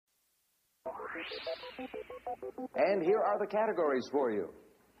And here are the categories for you.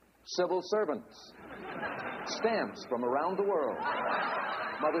 Civil servants, stamps from around the world,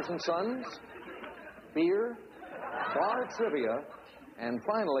 mothers and sons, beer, bar trivia, and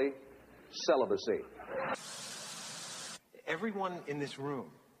finally, celibacy. Everyone in this room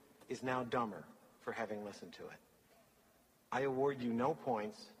is now dumber for having listened to it. I award you no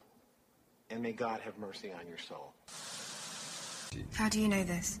points, and may God have mercy on your soul. How do you know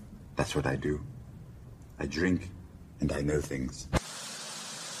this? That's what I do. I drink, and I know things.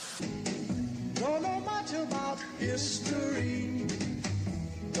 Don't know much about history.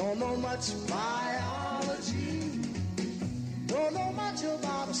 Don't know much biology. Don't know much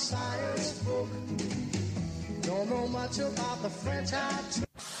about a science book. Don't know much about the French accent.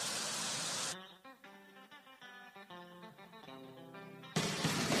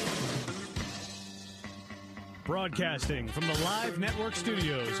 Broadcasting from the Live Network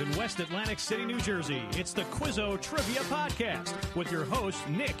studios in West Atlantic City, New Jersey, it's the Quizzo Trivia Podcast with your hosts,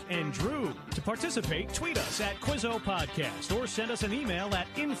 Nick and Drew. To participate, tweet us at Quizzo Podcast or send us an email at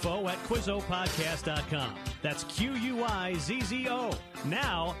info@QuizzoPodcast.com. That's QUIZZO.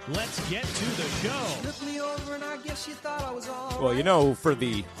 Now, let's get to the show. Well, you know, for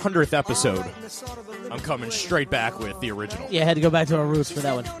the 100th episode, I'm coming straight back with the original. Yeah, I had to go back to our roots for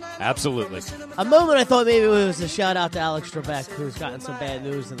that one. Absolutely. A moment I thought maybe it was a shout out to Alex Trebek, who's gotten some bad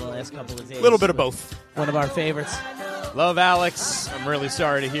news in the last couple of days. A little bit of both. One of our favorites. Love Alex. I'm really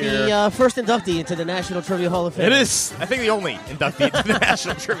sorry to hear. The first inductee into the National Trivia Hall of Fame. It is, I think, the only inductee into the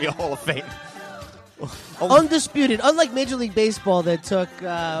National Trivia Hall of Fame. Undisputed. Unlike Major League Baseball that took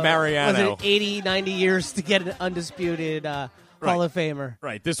Mariano. Was it 80, 90 years to get an undisputed Hall of Famer.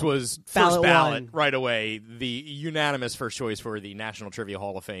 Right. This was Ballot first ballot one. right away. The unanimous first choice for the National Trivia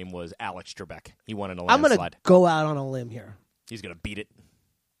Hall of Fame was Alex Trebek. He won in a I'm landslide. going to go out on a limb here. He's going to beat it.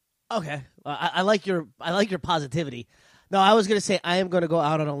 Okay. I like your positivity. No, I was going to say I am going to go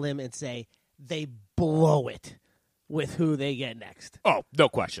out on a limb and say they blow it with who they get next. Oh, no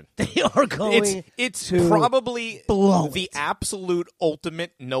question. They are going It's to probably blow the it. absolute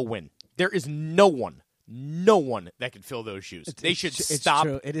ultimate no-win. There is no one that can fill those shoes. They should stop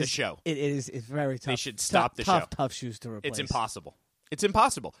the show. It's very tough. They should stop the show. Tough shoes to replace. It's impossible. It's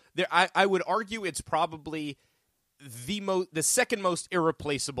impossible. I would argue it's probably the second most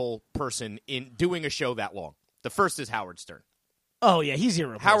irreplaceable person in doing a show that long. The first is Howard Stern. Oh, yeah, he's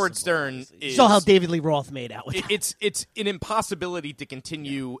irreplaceable. Howard Stern is... saw how David Lee Roth made out with that. It's an impossibility to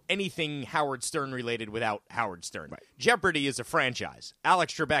continue anything Howard Stern related without Howard Stern. Right. Jeopardy is a franchise.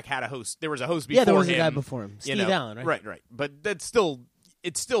 Alex Trebek had a host. There was a host before him. Yeah, there was a guy before him. Steve Allen, right? Right. But it's still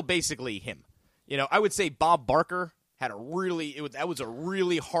basically him. You know, I would say Bob Barker had that was a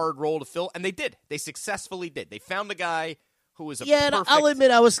really hard role to fill, and they did. They successfully did. They found a guy who was and I'll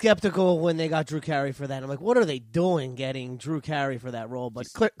admit I was skeptical when they got Drew Carey for that. I'm like, what are they doing getting Drew Carey for that role? But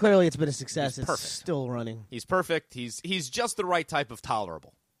clearly it's been a success. It's perfect. Still running. He's perfect. He's just the right type of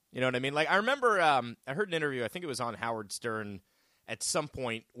tolerable. You know what I mean? Like, I remember I heard an interview, I think it was on Howard Stern at some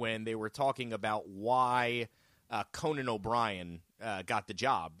point when they were talking about why Conan O'Brien got the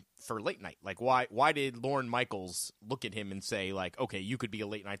job for late night. Like, why did Lorne Michaels look at him and say, like, okay, you could be a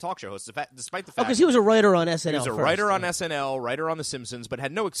late night talk show host, despite the fact... because he was a writer on SNL. He was a writer on SNL, writer on The Simpsons, but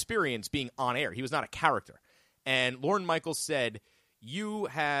had no experience being on air. He was not a character. And Lorne Michaels said, you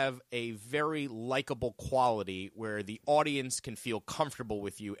have a very likable quality where the audience can feel comfortable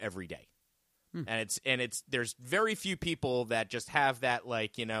with you every day. And there's very few people that just have that,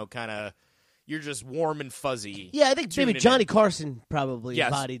 like, you know, kind of... You're just warm and fuzzy. Yeah, I think maybe Johnny Carson probably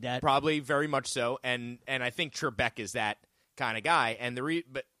embodied that. Probably very much so. And I think Trebek is that kind of guy. And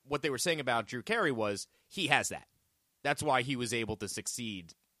but what they were saying about Drew Carey was he has that. That's why he was able to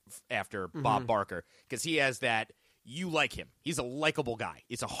succeed after Bob Barker, because he has that. You like him. He's a likable guy.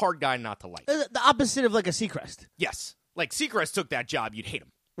 He's a hard guy not to like. The opposite of like a Seacrest. Yes, like Seacrest took that job, you'd hate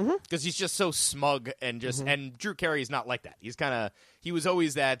him. Because he's just so smug and and Drew Carey is not like that. He was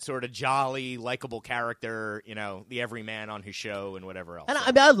always that sort of jolly, likable character, you know, the everyman on his show and whatever else.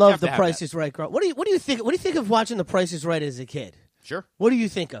 And I love The Price is Right. What do you think? What do you think of watching The Price is Right as a kid? Sure. What do you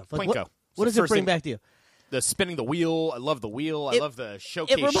think of? Like, Plinko. What does it bring back to you? The spinning the wheel. I love the wheel. I love the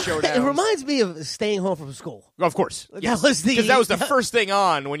showcase showdowns. It reminds me of staying home from school. Of course. That was because that was the first thing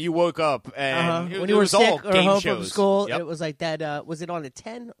on when you woke up. And when you were sick all or game home shows. from school, Yep. it was like that. Was it on at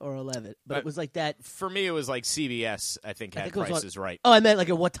 10 or 11? But it was like that. For me, it was like CBS, I think Price is Right. Oh, I meant like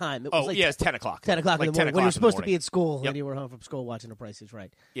at what time? It was like it's 10 o'clock. 10 o'clock like in the morning. When you were supposed to be at school Yep. and you were home from school watching The Price is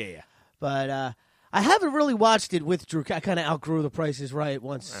Right. Yeah. But I haven't really watched it with Drew. I kind of outgrew The Price is Right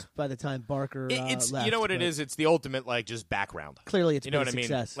once by the time Barker It's left. you know what it is. It's the ultimate like just background. Clearly, it's you know been what a I mean.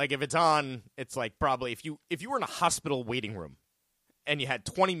 success. Like if it's on, it's like probably if you were in a hospital waiting room and you had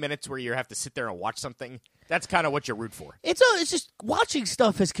 20 minutes where you have to sit there and watch something. That's kind of what you root for. It's just watching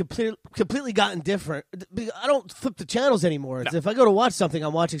stuff has completely gotten different. I don't flip the channels anymore. It's if I go to watch something,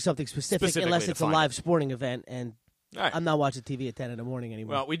 I'm watching something specific unless it's a live sporting event, and right. I'm not watching TV at 10 in the morning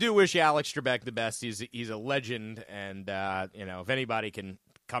anymore. Well, we do wish Alex Trebek the best. He's a legend, and if anybody can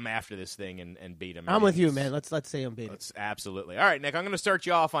come after this thing and beat him, I'm with you, man. Let's say I'm beat him. Absolutely. All right, Nick, I'm going to start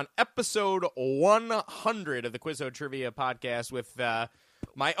you off on episode 100 of the Quizzo Trivia Podcast with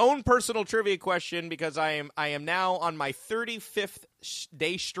my own personal trivia question, because I am now on my 35th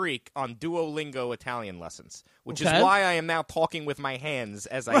day streak on Duolingo Italian lessons, which is why I am now talking with my hands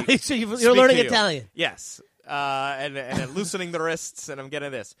as I right, so you're learning Italian. Yes, and loosening the wrists, and I'm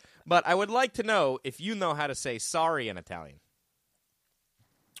getting this. But I would like to know if you know how to say sorry in Italian.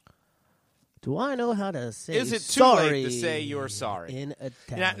 Do I know how to say Is it too sorry late to say you're sorry? In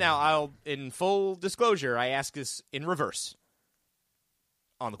Italian. Now, in full disclosure, I ask this in reverse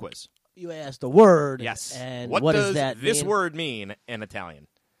on the quiz. You asked a word. Yes. And what does that this mean? word mean in Italian?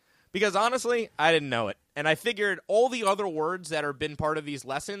 Because honestly, I didn't know it. And I figured all the other words that have been part of these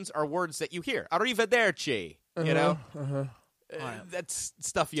lessons are words that you hear. Arrivederci, you know? That's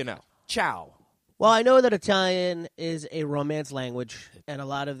stuff you know. Ciao. Well, I know that Italian is a Romance language, and a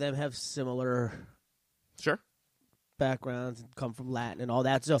lot of them have similar backgrounds and come from Latin and all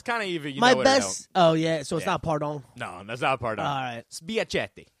that. So it's kind of even, my best. Oh yeah, so it's not pardon. No, that's not pardon. All right,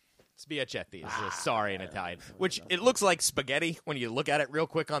 spiacetti. Spiacetti is sorry in Italian, which it looks like spaghetti when you look at it real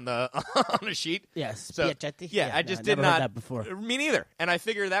quick on the on a sheet. Yes, so, spiacetti. Yeah, I just did not heard that before. Me neither, and I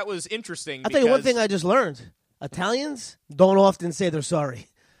figured that was interesting. I'll tell you one thing I just learned: Italians don't often say they're sorry.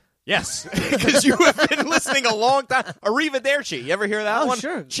 Yes, because you have been listening a long time. Arrivederci. You ever hear that one?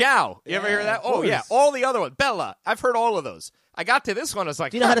 Sure. Ciao. You ever hear that? Oh, yeah. All the other ones. Bella. I've heard all of those. I got to this one. I was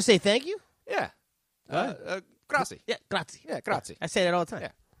like, do you know how to say thank you? Yeah. Grazie. Yeah, grazie. Yeah, grazie. I say that all the time.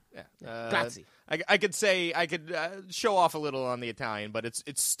 Yeah. Grazie. I could say, show off a little on the Italian, but it's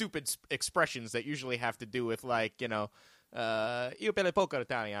stupid expressions that usually have to do with, like, io parlo poco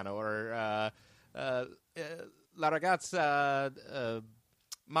italiano, or la ragazza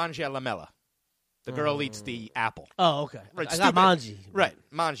mangia la mela. The girl eats the apple. Oh, okay. Right, I got mangi. Right,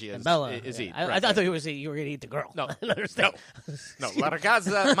 mangi is eat. I thought you were saying you were going to eat the girl. No, I don't understand. No. La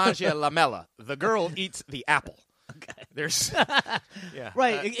ragazza mangia la mela. The girl eats the apple. Okay. There's, yeah,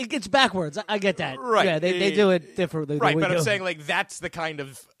 right. It gets backwards. I get that. Right. Yeah, they do it differently. Right, than but we I'm do. saying like that's the kind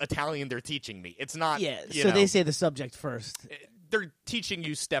of Italian they're teaching me. It's not. Yeah. You So know, they say the subject first. They're teaching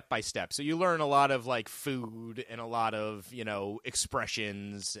you step by step, so you learn a lot of like food and a lot of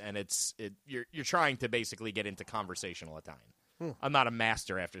expressions, and you're trying to basically get into conversational Italian. I'm not a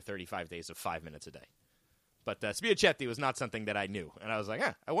master after 35 days of 5 minutes a day, but spiacetti was not something that I knew, and I was like,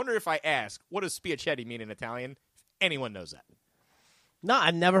 I wonder if I ask what does spiacetti mean in Italian, if anyone knows that. No,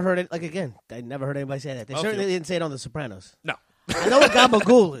 I've never heard it. Like again, I never heard anybody say that. They certainly didn't say it on The Sopranos. No. I know what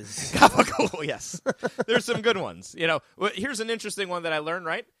gabagool is. Gabagool, yes. There's some good ones. Here's an interesting one that I learned,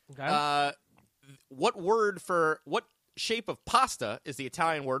 right? Okay. What shape of pasta is the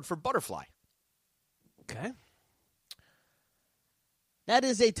Italian word for butterfly? Okay. That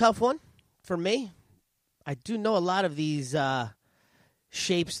is a tough one for me. I do know a lot of these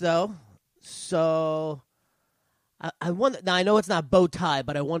shapes, though. So I wonder. Now, I know it's not bow tie,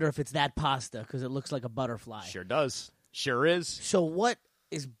 but I wonder if it's that pasta because it looks like a butterfly. Sure does. Sure is. So what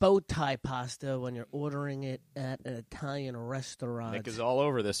is bow tie pasta when you're ordering it at an Italian restaurant? Nick is all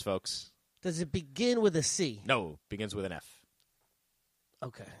over this, folks. Does it begin with a C? No, begins with an F.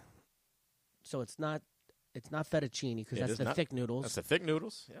 Okay. So it's not fettuccine because that's the thick noodles. That's the thick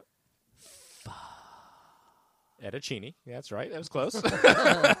noodles. Yep. Fettuccine. Yeah, that's right. That was close.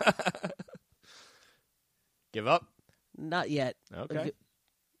 Give up? Not yet. Okay.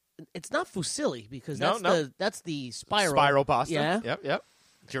 It's not fusilli because No. that's the spiral. Spiral pasta. Yeah. Yep.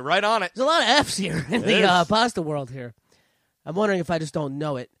 You're right on it. There's a lot of F's here in the pasta world here. I'm wondering if I just don't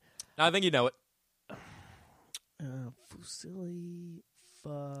know it. I think you know it. Fusilli.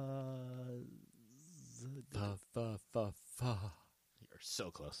 You're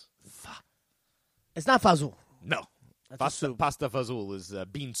so close. It's not fazool. No. That's Pasta fazool is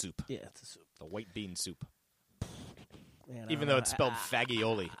bean soup. Yeah, it's a soup. The white bean soup. Man, Even though it's spelled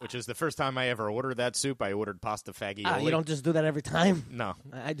fagioli, which is the first time I ever ordered that soup. I ordered pasta fagioli. You don't just do that every time? No.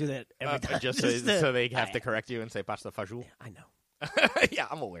 I do that every time. Just so they have to correct you and say pasta fagioli? I know. Yeah,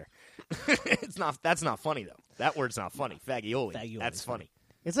 I'm aware. That's not funny, though. That word's not funny. Fagioli. That's funny.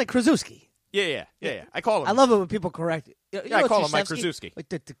 It's like Krasuski. Yeah. I call him. I love it when people correct it. I call him Mike Krzyzewski. Like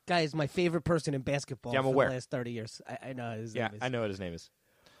the guy is my favorite person in basketball I'm for aware. the last 30 years. I know his name is. I know what his name is.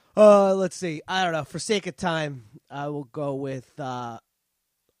 Let's see. I don't know. For sake of time, I will go with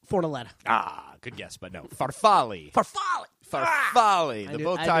Fornaletta. Good guess, but no. Farfalle. Farfalle. The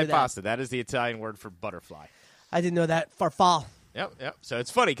bow tie pasta. That is the Italian word for butterfly. I didn't know that. Farfalle. Yep. So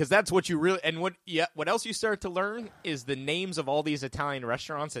it's funny because that's what you really and what else you start to learn is the names of all these Italian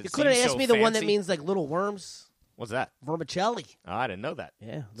restaurants. You could have asked me the one that means like little worms. What's that? Vermicelli. Oh, I didn't know that.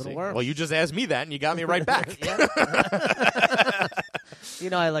 Yeah, little worms. Well, you just asked me that and you got me right back.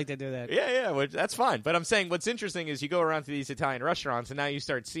 I like to do that. Yeah, which, that's fine. But I'm saying what's interesting is you go around to these Italian restaurants and now you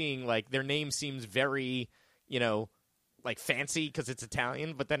start seeing like their name seems very, like fancy because it's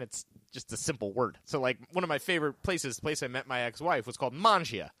Italian, but then it's just a simple word. So like one of my favorite places, the place I met my ex-wife was called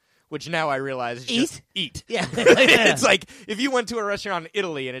Mangia, which now I realize is just eat. Yeah. It's like if you went to a restaurant in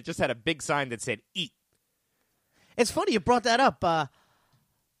Italy and it just had a big sign that said eat. It's funny you brought that up.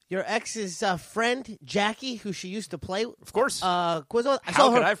 Your ex's friend, Jackie, who she used to play with. Of course. Quizzo.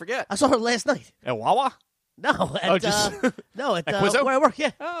 How could I forget? I saw her last night. At Wawa? No, at at Quizzo? where I work,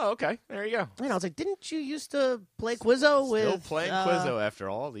 yeah. Oh, okay. There you go. I was like, didn't you used to play Quizzo with... Still playing Quizzo after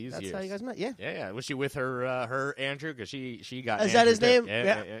all these years. That's how you guys met, yeah. Yeah. Was she with her Andrew? Because she got Is Andrew that his too. name?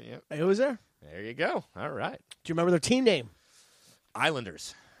 Yeah. Who was there? There you go. All right. Do you remember their team name?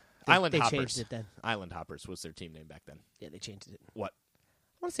 Islanders. They Hoppers. changed it then. Island Hoppers was their team name back then. Yeah, they changed it. What?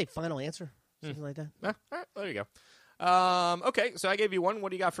 I want to say Final Answer. Something like that. All right, there you go. Okay, so I gave you one.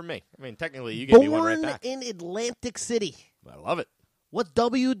 What do you got from me? I mean, technically, you gave me one right Born back. in Atlantic City. I love it. What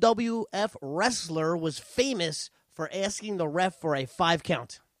WWF wrestler was famous for asking the ref for a 5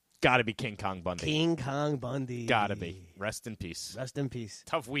 count? Got to be King Kong Bundy. King Kong Bundy. Got to be. Rest in peace. Rest in peace.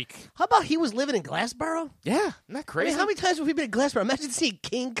 Tough week. How about he was living in Glassboro? Yeah, isn't that crazy? I mean, how many times have we been in Glassboro? Imagine seeing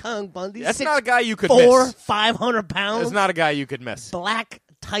King Kong Bundy. That's not a guy you could 400, miss. 500 pounds. That's not a guy you could miss. Black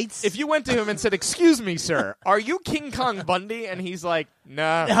tights. If you went to him and said, "Excuse me, sir, are you King Kong Bundy?" and he's like,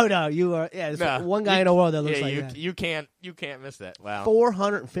 "No, no, you are." Yeah, there's no. one guy in the world that looks like that. You can't miss that. Wow,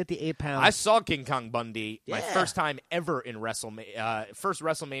 458 pounds. I saw King Kong Bundy my Yeah. first time ever in WrestleMania. First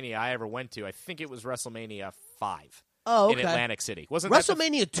WrestleMania I ever went to. I think it was WrestleMania 5. Oh, in okay. Atlantic City. Wasn't that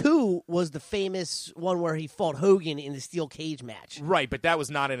WrestleMania 2 was the famous one where he fought Hogan in the steel cage match. Right, but that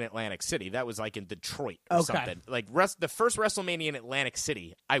was not in Atlantic City. That was like in Detroit or Okay. something. Like the first WrestleMania in Atlantic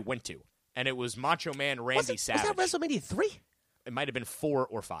City I went to, and it was Macho Man Randy Savage. Was that WrestleMania 3? It might have been 4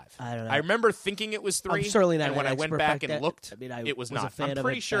 or 5. I don't know. I remember thinking it was 3. I'm certainly not and when an I went expert back back and then. looked, I mean, I it was was a not. fan I'm of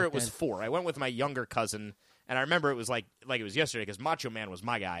pretty it sure back it was then. 4. I went with my younger cousin, and I remember it was like it was yesterday because Macho Man was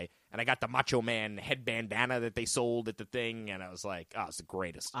my guy, and I got the Macho Man head bandana that they sold at the thing, and I was like, oh, it's the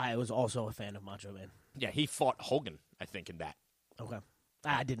greatest. I was also a fan of Macho Man. Yeah, he fought Hogan, I think, in that. Okay.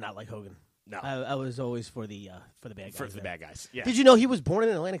 I did not like Hogan. No. I was always for the bad guys. For the there. bad guys. Yeah. Did you know he was born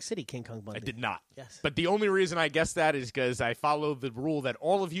in Atlantic City, King Kong Bundy? I did not. Yes. But the only reason I guessed that is because I follow the rule that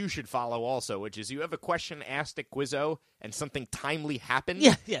all of you should follow also, which is you have a question asked at Quizzo and something timely happened.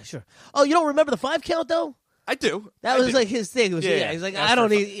 Yeah, sure. Oh, you don't remember the 5 count, though? I do. That was like his thing. It was, Yeah, he's like, that's I don't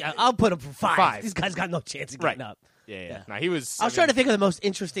for need, I'll put him for 5. 5. These guys got no chance of getting up. Yeah. Now, he was. I was trying to think of the most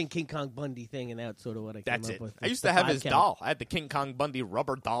interesting King Kong Bundy thing, and that's sort of what I came That's up it. with. I used The to have 5 his count. doll. I had the King Kong Bundy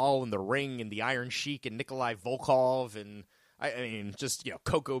rubber doll and the ring and the Iron Sheik and Nikolai Volkov and I mean just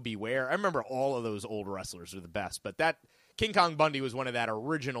Coco Beware. I remember all of those old wrestlers are the best. But that King Kong Bundy was one of that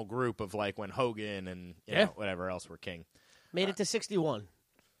original group of like when Hogan and you know, whatever else were king. Made it to 61.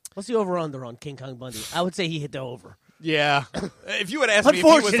 What's the over-under on King Kong Bundy? I would say he hit the over. Yeah. If you had asked me if he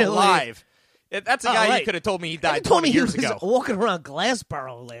was Unfortunately. alive, that's a guy right. you could have told me he If died you told 20 me he years was ago. walking around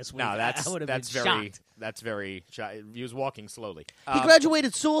Glassboro last week. No, I would have been shocked. That's very. He was walking slowly. He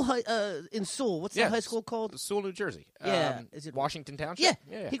graduated in Sewell. What's yeah, that high school called? Sewell, New Jersey. Yeah. Is it Washington Township?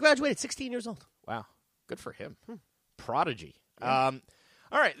 Yeah. He graduated 16 years old. Wow. Good for him. Prodigy. All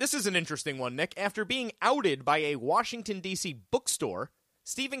right. This is an interesting one, Nick. After being outed by a Washington, D.C. bookstore,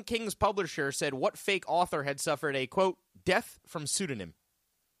 Stephen King's publisher said what fake author had suffered a, quote, death from pseudonym.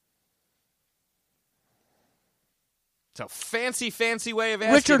 It's a fancy way of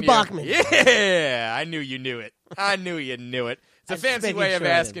asking Richard you. Bachman. Yeah. I knew you knew it. I knew you knew it. It's a fancy way of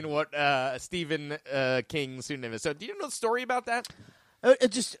asking what Stephen King's pseudonym is. So do you know the story about that?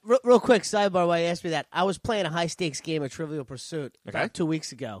 Just real quick sidebar while you asked me that. I was playing a high-stakes game of Trivial Pursuit about 2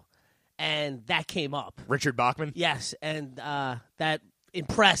 weeks ago, and that came up. Richard Bachman? Yes, and that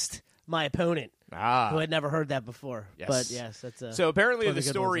impressed my opponent, who had never heard that before. Yes. But yes, that's a So apparently one of the the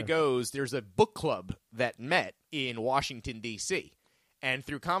good story ones there. goes there's a book club that met in Washington, D.C., and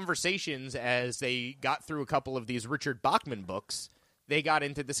through conversations as they got through a couple of these Richard Bachman books, they got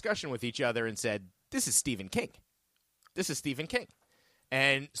into discussion with each other and said, this is Stephen King. This is Stephen King.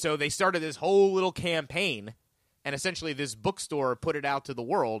 And so they started this whole little campaign, and essentially this bookstore put it out to the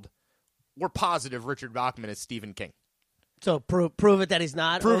world. We're positive Richard Bachman is Stephen King. So prove it that he's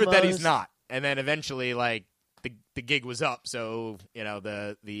not. Prove it that he's not. And then eventually, like, the gig was up. So, you know,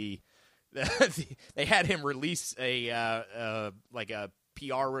 they had him release a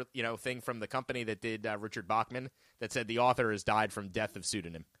PR, thing from the company that did Richard Bachman that said the author has died from death of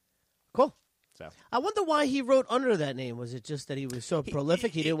pseudonym. Cool. So I wonder why he wrote under that name. Was it just that he was so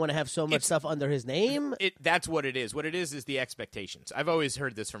prolific he didn't want to have so much stuff under his name? That's what it is. What it is the expectations. I've always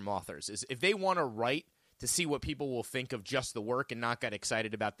heard this from authors, is if they want to write to see what people will think of just the work and not get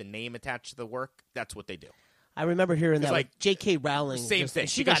excited about the name attached to the work, that's what they do. I remember hearing that, like J.K. Rowling. Same thing.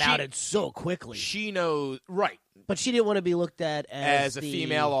 She got outed so quickly. She knows, right. But she didn't want to be looked at as a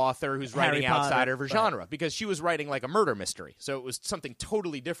female author who's writing outside of her genre, because she was writing like a murder mystery. So it was something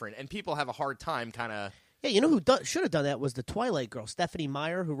totally different, and people have a hard time kind of... Yeah, you know who should have done that was the Twilight girl, Stephanie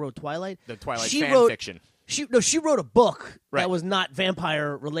Meyer, who wrote Twilight. The Twilight fan fiction. She wrote a book that was not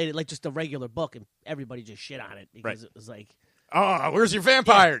vampire related, like just a regular book, and everybody just shit on it because it was like... Oh, where's your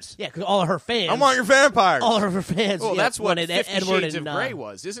vampires? Yeah, because all of her fans... I want your vampires. All of her fans... Well, that's what 50 Edward Shades and, of Grey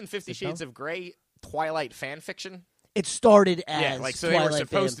was. Isn't 50 Shades of Grey Twilight fan fiction? It started as so Twilight they were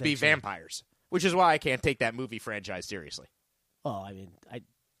supposed to be fan fiction. vampires, which is why I can't take that movie franchise seriously. Oh, I mean,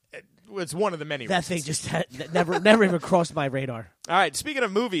 it's one of the many that reasons. thing just never even crossed my radar. All right, speaking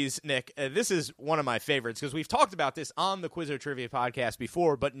of movies, Nick, this is one of my favorites because we've talked about this on the Quizzo Trivia podcast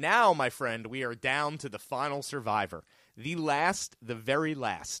before, but now, my friend, we are down to the final survivor. The very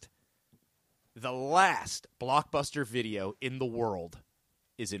last blockbuster video in the world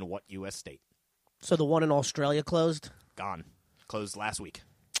is in what U.S. state? So the one in Australia closed? Gone. Closed last week.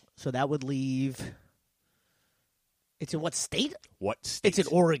 So that would leave... It's in what state? What state? It's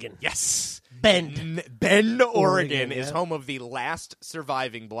in Oregon. Yes. Bend, Oregon is home of the last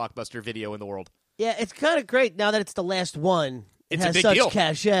surviving blockbuster video in the world. Yeah, it's kind of great now that it's the last one. It's has a big such deal.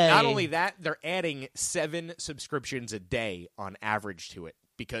 Cachet. Not only that, they're adding 7 subscriptions a day on average to it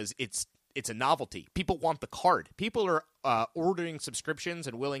because it's a novelty. People want the card. People are ordering subscriptions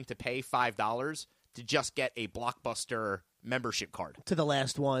and willing to pay $5 to just get a Blockbuster membership card. To the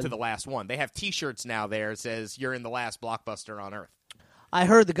last one. They have T-shirts now there that says, you're in the last Blockbuster on Earth. I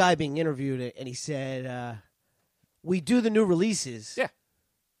heard the guy being interviewed, and he said, we do the new releases,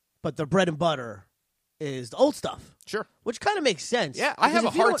 but the bread and butter is the old stuff. Sure. Which kind of makes sense. Yeah, I have a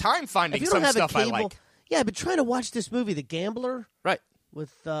hard time finding some stuff I like. Yeah, I've been trying to watch this movie, The Gambler. Right.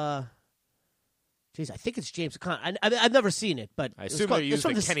 With, I think it's James Caan. I've never seen it, but... I assume they used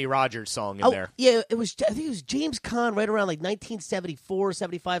the Kenny Rogers song in there. Yeah, I think it was James Caan right around like 1974,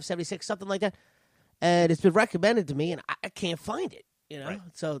 75, 76, something like that. And it's been recommended to me, and I can't find it. You know,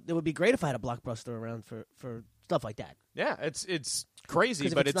 so it would be great if I had a Blockbuster around for stuff like that. Yeah, it's crazy,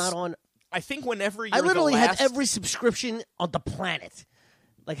 but it's not on. I think whenever you're I literally the last... have every subscription on the planet.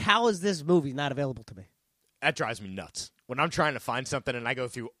 Like, how is this movie not available to me? That drives me nuts. When I'm trying to find something and I go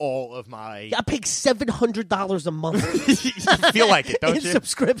through all of my... I pay $700 a month. You feel like it, don't in you?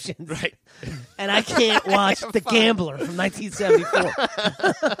 subscriptions. Right. And I can't watch The Gambler from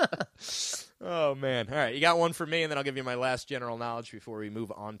 1974. Oh, man. All right, you got one for me, and then I'll give you my last general knowledge before we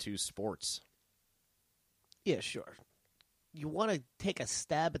move on to sports. Yeah, sure. You want to take a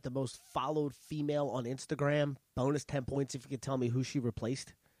stab at the most followed female on Instagram? Bonus 10 points if you can tell me who she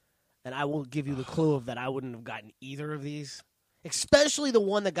replaced. And I will give you the clue of that I wouldn't have gotten either of these. Especially the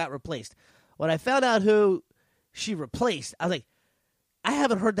one that got replaced. When I found out who she replaced, I was like, I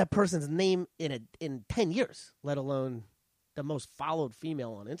haven't heard that person's name in 10 years, let alone the most followed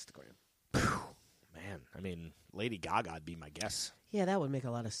female on Instagram. Man, I mean, Lady Gaga would be my guess. Yeah, that would make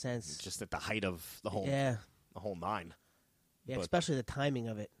a lot of sense. Just at the height of the whole nine. Yeah, especially the timing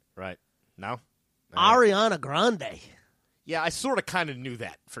of it. Right. No? Ariana Grande. Yeah, I sort of kind of knew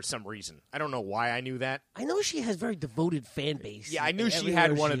that for some reason. I don't know why I knew that. I know she has very devoted fan base. Yeah, I knew she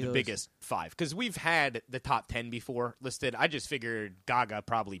had one of the biggest 5. Because we've had the top 10 before listed. I just figured Gaga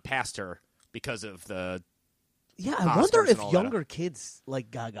probably passed her because of the Yeah, I wonder if younger kids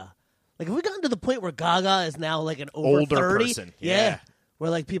like Gaga. Like, have we gotten to the point where Gaga is now like an older 30? person? Yeah. Where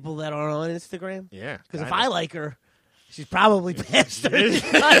like people that are on Instagram? Yeah. Because if I like her, she's probably past her.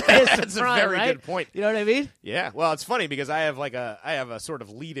 That's a very right? good point. You know what I mean? Yeah. Well, it's funny because I have a sort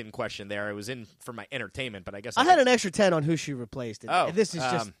of lead-in question there. It was in for my entertainment, but I guess I had an extra 10 on who she replaced. Oh, this is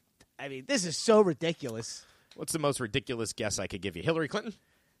just, I mean, this is so ridiculous. What's the most ridiculous guess I could give you? Hillary Clinton?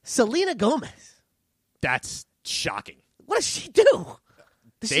 Selena Gomez. That's shocking. What does she do?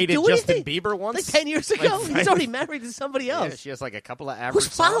 Does she dated do Justin anything? Bieber once. Like 10 years ago? Like, He's already married to somebody else. Yeah, she has like a couple of average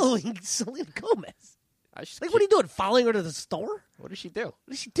Who's songs. following Selena Gomez? She's Like, what are you doing? Following her to the store? What does she do? What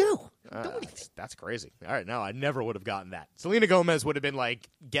does she do? Don't do anything. That's crazy. All right, no, I never would have gotten that. Selena Gomez would have been like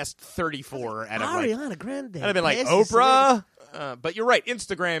guest 34 at Ariana Grande. I'd have been like Passes Selena. Oprah. But you're right.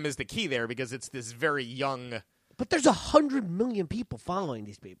 Instagram is the key there because it's this very young. But there's 100 million people following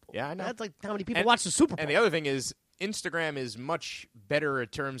these people. Yeah, I know. That's like how many people watch the Super Bowl. And the other thing is, Instagram is much better in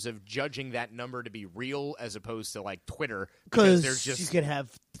terms of judging that number to be real as opposed to like Twitter because there's just you could have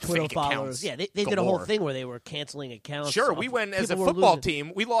Twitter fake followers. accounts Yeah, they did a whole galore. thing where they were canceling accounts. Sure, we went as a People were football losing.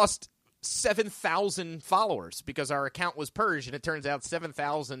 team. We lost 7,000 followers because our account was purged, and it turns out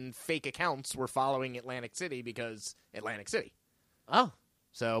 7,000 fake accounts were following Atlantic City because Atlantic City. Oh,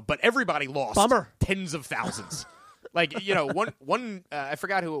 So, but everybody lost. Bummer. Tens of thousands. Like, you know, one I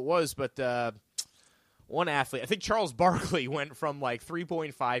forgot who it was, but one athlete, I think Charles Barkley went from like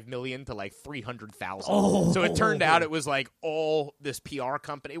 3.5 million to like 300,000. Oh. So it turned out it was like all this PR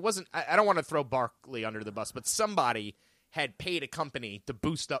company. It wasn't, I don't want to throw Barkley under the bus, but somebody had paid a company to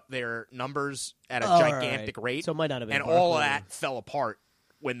boost up their numbers at a gigantic rate. So it might not have been And all of Barkley. that fell apart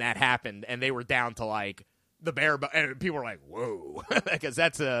when that happened, and they were down to like the bare and people were like, whoa. Because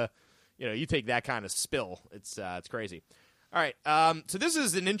that's you take that kind of spill. It's crazy. All right. So this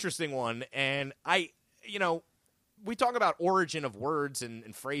is an interesting one, and we talk about origin of words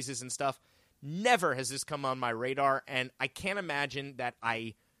and phrases and stuff. Never has this come on my radar, and I can't imagine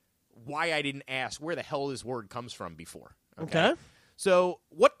why I didn't ask where the hell this word comes from before. okay. So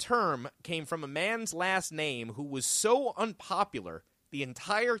what term came from a man's last name who was so unpopular the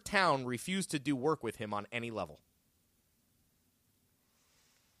entire town refused to do work with him on any level?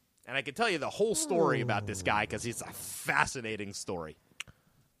 And I can tell you the whole story about this guy because it's a fascinating story.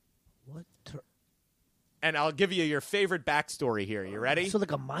 What? And I'll give you your favorite backstory here. You ready? So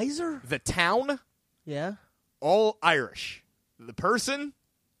like a miser? The town, Yeah. all Irish. The person,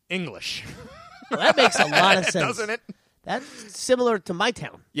 English. Well, that makes a lot of sense, Doesn't it? That's similar to my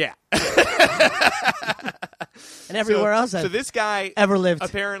town Yeah. and everywhere else So I've this guy ever lived.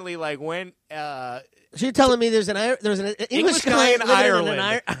 apparently went. So you're telling me there's an English guy in living Ireland in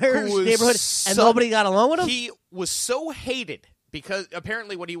an who Irish was neighborhood, and so- nobody got along with him? He was so hated because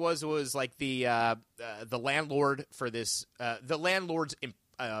apparently what he was like the landlord for this the landlord's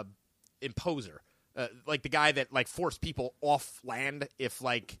imposer. Like the guy that like forced people off land if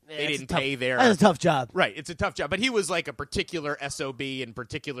like they didn't pay their. That's a tough job. Right, it's a tough job, but he was like a particular SOB and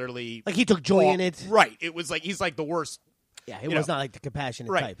particularly Like he took joy in it. Right, it was like he's like the worst. Yeah, he was not like the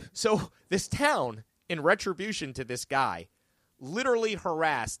compassionate Right. type. So this town, in retribution to this guy, literally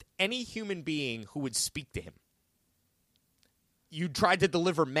harassed any human being who would speak to him. You tried to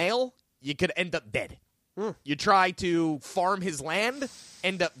deliver mail, you could end up dead. You try to farm his land,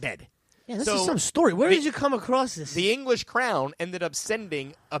 end up dead. Yeah, this So is some story. Where did you come across this? The English crown ended up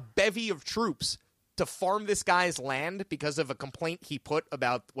sending a bevy of troops to farm this guy's land because of a complaint he put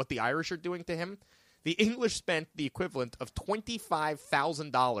about what the Irish are doing to him. The English spent the equivalent of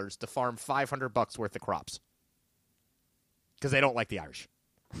 $25,000 to farm $500 worth of crops because they don't like the Irish.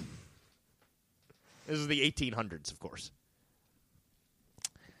 This is the 1800s, of course.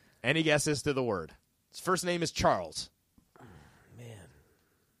 Any guesses to the word? His first name is Charles. Man.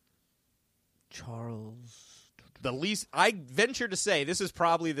 Charles. I venture to say this is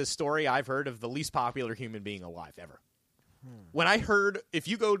probably the story I've heard of the least popular human being alive ever. When I heard, if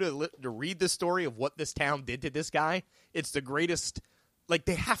you go to read the story of what this town did to this guy, it's the greatest. Like,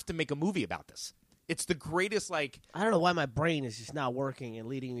 they have to make a movie about this. It's the greatest, like. I don't know why my brain is just not working and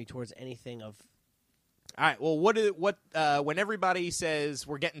leading me towards anything of. All right, well, when everybody says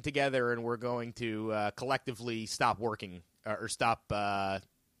we're getting together and we're going to collectively stop working or stop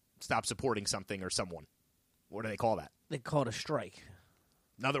supporting something or someone, what do they call that? They call it a strike.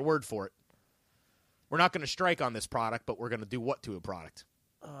 Another word for it. We're not going to strike on this product, but we're going to do what to a product?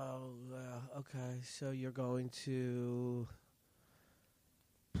 Oh, okay. So you're going to.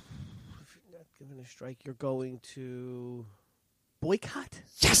 If you're not giving a strike, you're going to boycott?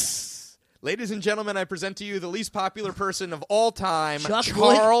 Yes! Ladies and gentlemen, I present to you the least popular person of all time, Chuck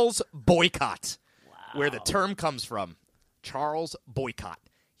Charles Boycott, where the term comes from. Charles Boycott.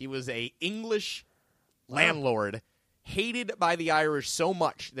 He was an English landlord, hated by the Irish so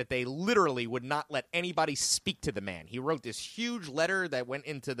much that they literally would not let anybody speak to the man. He wrote this huge letter that went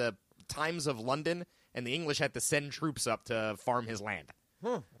into the Times of London, and the English had to send troops up to farm his land.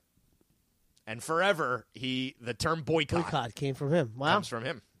 And forever, the term boycott Came from him. Wow. comes from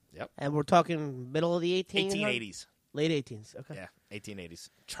him. Yep. And we're talking middle of the 1880s. Late 18s. Okay. Yeah, 1880s.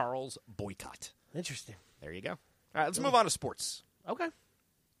 Charles Boycott. Interesting. There you go. All right, let's move on to sports. Okay.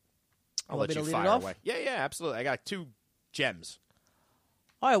 I'll Want let me you to lead it fire off? away. Yeah, absolutely. I got 2 gems.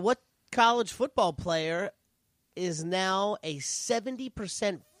 All right, what college football player is now a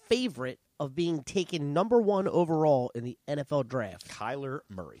 70% favorite of being taken number 1 overall in the NFL draft? Kyler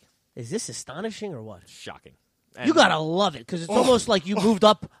Murray. Is this astonishing or what? Shocking. You got to love it because it's almost like you moved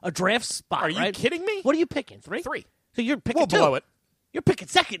up a draft spot, Are you right? kidding me? What are you picking, 3? 3. So you're picking We'll 2. blow it. You're picking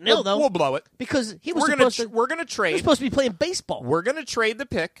second now, though. We'll blow it. Because he was We're supposed gonna to. we're gonna He was trade. supposed to be playing baseball. We're gonna trade the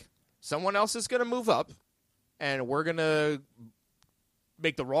pick. Someone else is gonna move up, and we're gonna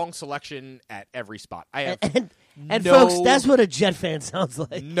make the wrong selection at every spot. I have And no, folks, that's what a Jet fan sounds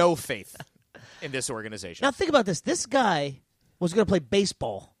like. no faith in this organization. Now think about this. This guy was going to play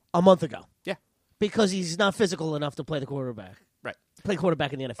baseball a month ago. Yeah. Because he's not physical enough to play the quarterback. Right. Play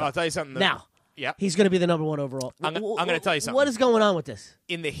quarterback in the NFL. I'll tell you something. Now, yeah. he's going to be the number 1 overall. I'm going to tell you something. What is going on with this?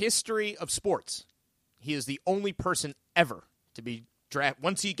 In the history of sports, he is the only person ever to be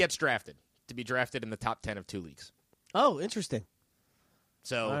once he gets drafted, to be drafted in the top 10 of 2 leagues. Oh, interesting.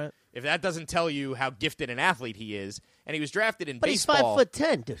 So right. if that doesn't tell you how gifted an athlete he is, and he was drafted in But baseball. he's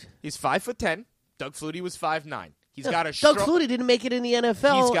 5'10", dude. He's 5'10". Doug Flutie was 5'9". He's Yeah, got a Doug Flutie didn't make it in the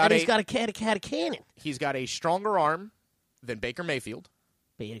NFL, he's got a cannon. He's got a stronger arm than Baker Mayfield.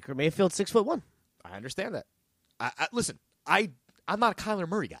 Baker Mayfield 6'1". I understand that. Listen, I'm not a Kyler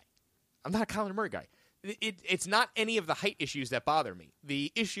Murray guy. It's not any of the height issues that bother me.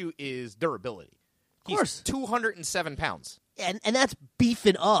 The issue is durability. Of course. He's 207 pounds. And that's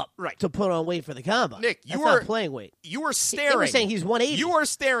beefing up Right. to put on weight for the combine. Nick, that's not playing weight. You are staring. They were saying he's 180. You are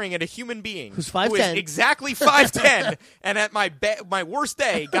staring at a human being Who's who is 5'10". exactly 5'10", and at my worst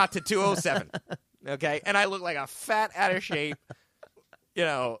day got to 207. Okay, and I look like a fat, out of shape,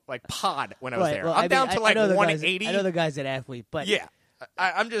 like pod when I was there. Well, I'm down to like 180. I know the guy's an athlete, but Yeah,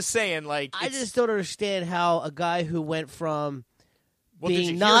 I'm just saying. Like, I just don't understand how a guy who went from did being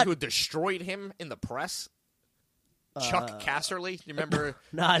you not hear who destroyed him in the press? Chuck Casserly, you remember?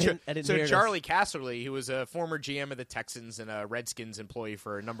 No, I didn't so hear this. Charlie Casserly, who was a former GM of the Texans and a Redskins employee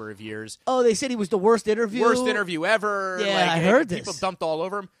for a number of years. Oh, they said he was the worst interview. Worst interview ever. Yeah, I heard people this. dumped all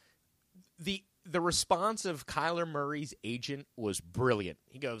over him. The response of Kyler Murray's agent was brilliant.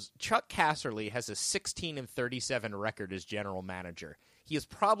 He goes, Chuck Casserly has a 16-37 record as general manager. He is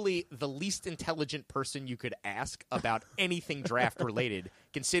probably the least intelligent person you could ask about anything draft related,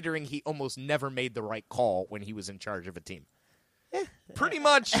 considering he almost never made the right call when he was in charge of a team. Pretty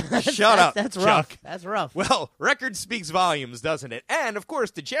much. Shut up. That's Chuck. rough. That's rough. Well, record speaks volumes, doesn't it? And, of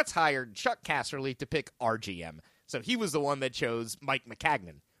course, the Jets hired Chuck Casserly to pick RGM. So he was the one that chose Mike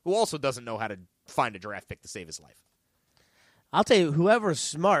McCagnon, who also doesn't know how to find a draft pick to save his life. I'll tell you, whoever's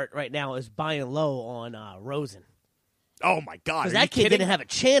smart right now is buying low on Rosen. Oh, my God. Because Are you that kid kidding? didn't have a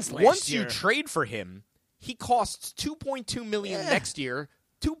chance last Once year. you trade for him, he costs $2.2 million next year,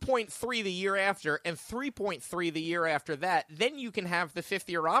 $2.3 the year after, and $3.3 the year after that. Then you can have the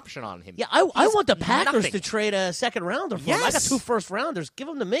 5th-year option on him. Yeah, I want the Packers nothing. to trade a second rounder for him. I got Yes. 2 first-rounders. Give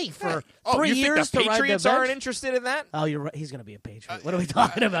them to me for 3 you years think the to ride Patriots the bench. aren't interested in that? Oh, you're right. He's going to be a Patriot. What are we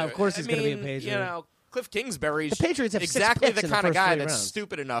talking about? Of course he's going to be a Patriot. Cliff Kingsbury's The Patriots have 6 exactly picks the in the kind of first guy 3 that's rounds.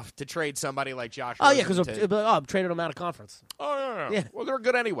 stupid enough to trade somebody like Josh Oh, yeah, Rosen because to- I'm trading him out of conference. Oh, no. Yeah. Well, they're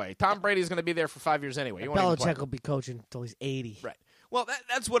good anyway. Tom Brady's going to be there for 5 years anyway. He won't even play. Belichick will be coaching until he's 80. Right. Well,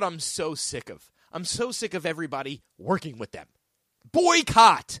 that's what I'm so sick of. I'm so sick of everybody working with them.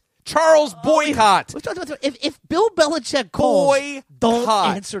 Boycott! Charles Boycott! We talked about if Bill Belichick calls, don't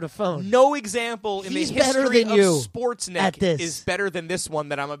Boycott. answer the phone. No example in He's the better history than of you sports, at Nick, this. is better than this one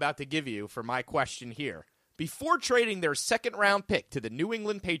that I'm about to give you for my question here. Before trading their second-round pick to the New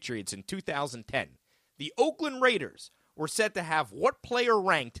England Patriots in 2010, the Oakland Raiders were said to have what player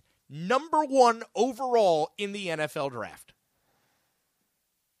ranked number 1 overall in the NFL draft?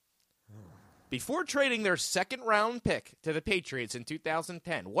 Before trading their second-round pick to the Patriots in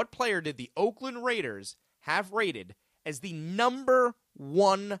 2010, what player did the Oakland Raiders have rated as the number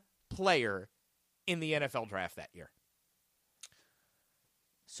 1 player in the NFL draft that year?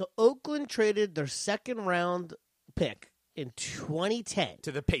 So Oakland traded their second-round pick in 2010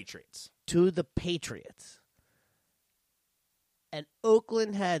 To the Patriots. to the Patriots. And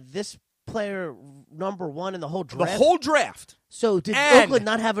Oakland had this player number 1 in the whole draft. The whole draft. So did And- Oakland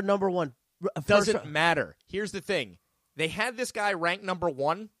not have a number 1? Doesn't matter. Here's the thing. They had this guy ranked number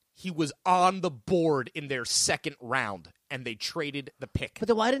 1. He was on the board in their second round, and they traded the pick. But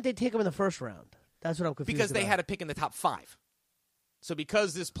then why didn't they take him in the first round? That's what I'm confused Because they about. had a pick in the top 5. So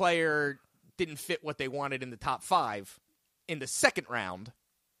because this player didn't fit what they wanted in the top 5, in the second round,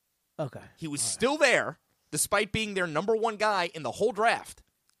 Okay. he was still there, despite being their number 1 guy in the whole draft.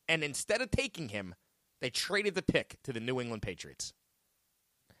 And instead of taking him, they traded the pick to the New England Patriots.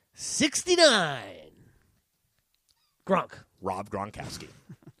 69. Gronk. Rob Gronkowski.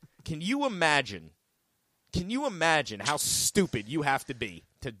 Can you imagine how stupid you have to be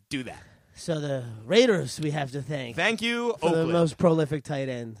to do that? So the Raiders we have to thank. Thank you, for Oakland. the most prolific tight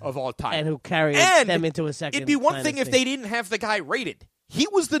end of all time. And who carried them into a second. It'd be one thing dynasty. if they didn't have the guy rated. He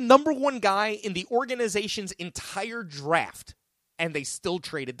was the number one guy in the organization's entire draft, and they still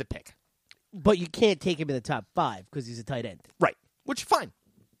traded the pick. But you can't take him in the top 5 because he's a tight end. Right, which, fine.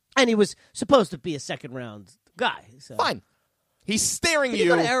 And he was supposed to be a second-round guy. So. Fine. He's staring Did you. he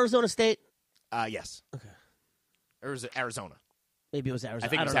go to Arizona State? Yes. Okay. Or was it Arizona? Maybe it was Arizona. I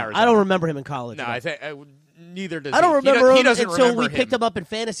think it was know. Arizona. I don't remember him in college. No, I think neither does I don't remember he him doesn't until remember we him. picked him up in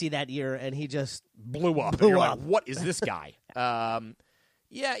fantasy that year, and he just blew up. And you're like, what is this guy?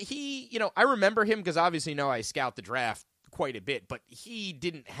 Yeah, I remember him because obviously, I scout the draft quite a bit, but he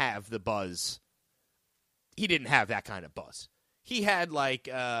didn't have the buzz. He didn't have that kind of buzz. He had like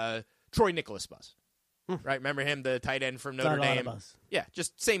Troy Nicholas buzz, right? Remember him, the tight end from Notre Dame? Buzz. Yeah,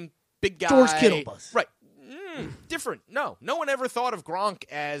 just same big guy. George Kittle buzz. Right. Different. No one ever thought of Gronk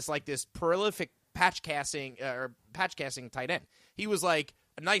as like this prolific patch casting tight end. He was like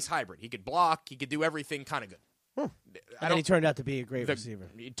a nice hybrid. He could block. He could do everything kind of good. And he turned out to be a great receiver.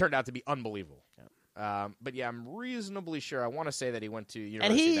 He turned out to be unbelievable. Yeah. But yeah, I'm reasonably sure. I want to say that he went to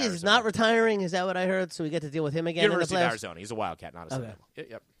University and he of Arizona. is not retiring. Is that what I heard? So we get to deal with him again. University in the of playoffs? Arizona. He's a Wildcat, not a Okay.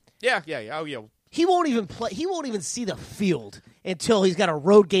 Yep. Yeah. Oh, yeah. He won't even play. He won't even see the field until he's got a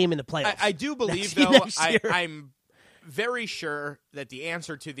road game in the playoffs. I do believe, next though, year. I'm very sure that the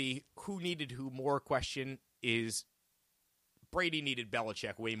answer to the who needed who more question is Brady needed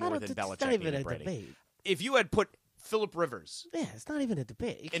Belichick way more than Belichick It's not even needed a Brady. debate. If you had put Phillip Rivers It's not even a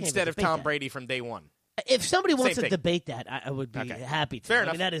debate. instead of Tom Brady from day one. If somebody wants to thing. debate that, I would be happy to. Fair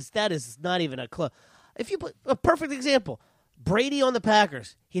I mean, enough. that is not even a close. If you put a perfect example, Brady on the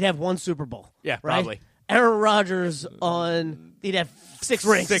Packers, he'd have 1 Super Bowl. Yeah, right? probably. Aaron Rodgers he'd have 6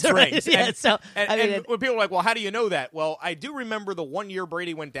 rings. 6 right? rings. Yeah, And when people are like, well, how do you know that? Well, I do remember the 1 year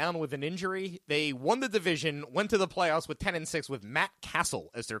Brady went down with an injury. They won the division, went to the playoffs with 10-6 with Matt Castle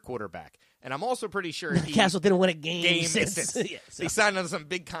as their quarterback. And I'm also pretty sure Castle didn't win a game since. since. Yeah, They signed on some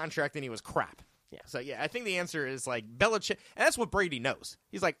big contract and he was crap. Yeah. So, I think the answer is like Belichick. And that's what Brady knows.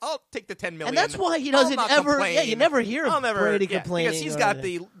 He's like, I'll take the $10 million. And that's why he I'll doesn't not ever. complain. Yeah, you never hear of Brady complaining. Because he's got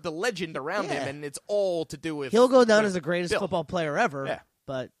the legend around him, and it's all to do with. He'll go down as the greatest Bill. football player ever. Yeah.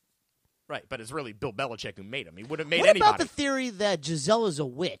 But right, but it's really Bill Belichick who made him. He would have made what anybody. about the theory that Giselle is a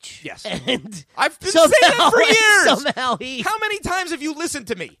witch? Yes. And I've been saying that for years. Somehow he. How many times have you listened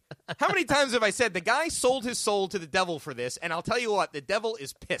to me? How many times have I said the guy sold his soul to the devil for this? And I'll tell you what, the devil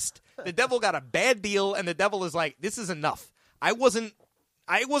is pissed. The devil got a bad deal, and the devil is like, "This is enough." I wasn't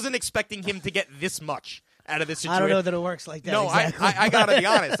expecting him to get this much out of this situation. I don't know that it works like that. No, exactly. I got to be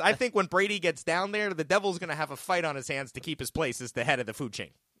honest. I think when Brady gets down there, the devil's going to have a fight on his hands to keep his place as the head of the food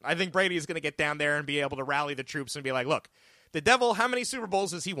chain. I think Brady is going to get down there and be able to rally the troops and be like, "Look, the devil. How many Super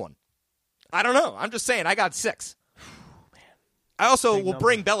Bowls has he won? I don't know. I'm just saying. I got 6." I also will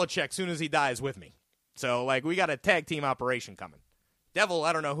bring Belichick soon as he dies with me. So, we got a tag team operation coming. Devil,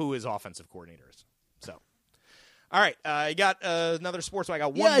 I don't know who his offensive coordinator is. So, all right, you got another sports. So I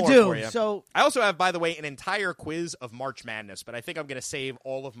got one more I do. for you. So I also have, by the way, an entire quiz of March Madness, but I think I'm going to save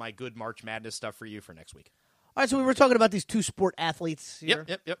all of my good March Madness stuff for you for next week. All right, so we were talking about these 2 sport athletes here.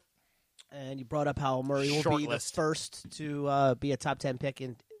 Yep. And you brought up how Murray will Short be list. the first to be a top 10 pick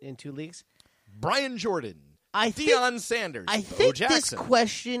in 2 leagues. Brian Jordan, I Deion Sanders, I Bo think Jackson. this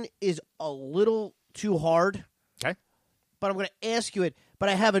question is a little too hard. Okay. But I'm going to ask you it. But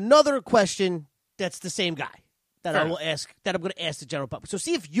I have another question that's the same guy that Fair I will ask. That I'm going to ask the general public. So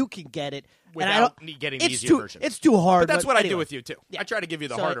see if you can get it Without getting the easier version. It's too hard. But that's what I do anyway. with you, too. Yeah. I try to give you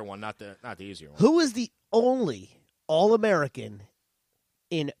the So- harder one, not the easier one. Who is the only All-American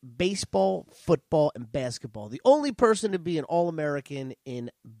in baseball, football, and basketball? The only person to be an All-American in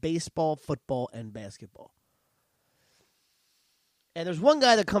baseball, football, and basketball. And there's one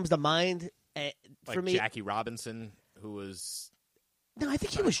guy that comes to mind for me. Jackie Robinson, who was No, I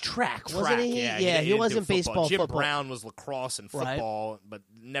think he was track, wasn't track. he? Yeah, he didn't do wasn't football. baseball. Jim football. Brown was lacrosse and Right. football, but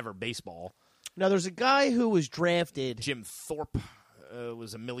never baseball. Now, there's a guy who was drafted, Jim Thorpe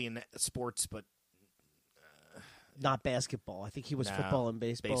was a million sports, but not basketball. I think he was No, football and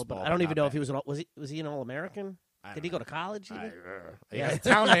baseball, baseball, but I don't but even not know if he was he an All-American? Did he go to college? Even? he got a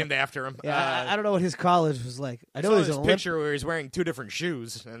town named after him. Yeah, I don't know what his college was like. I know saw he's this an picture where he's wearing 2 different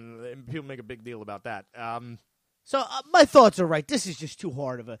shoes, and people make a big deal about that. So my thoughts are right. This is just too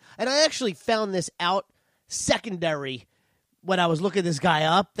hard of a. And I actually found this out secondary when I was looking this guy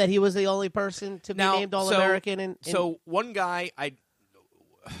up that he was the only person to be named All-American. So one guy,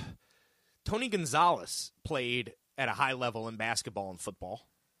 Tony Gonzalez played at a high level in basketball and football.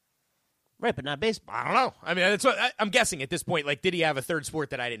 Right, but not baseball. I don't know. I mean, that's what I'm guessing at this point. Like, did he have a third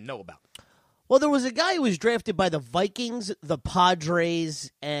sport that I didn't know about? Well, there was a guy who was drafted by the Vikings, the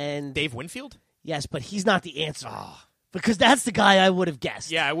Padres, and... Dave Winfield? Yes, but he's not the answer. Because that's the guy I would have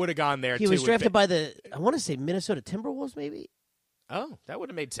guessed. Yeah, I would have gone there, He was drafted by the, I want to say Minnesota Timberwolves, maybe? Oh, that would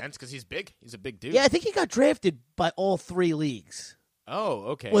have made sense because he's big. He's a big dude. Yeah, I think he got drafted by all 3 leagues. Oh,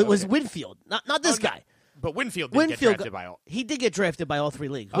 okay. Well, it was Winfield, not this guy. But Winfield didn't get drafted by all. He did get drafted by all 3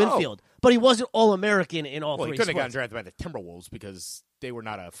 leagues, Winfield. But he wasn't All-American in all 3 Well, he couldn't sports. have gotten drafted by the Timberwolves because they were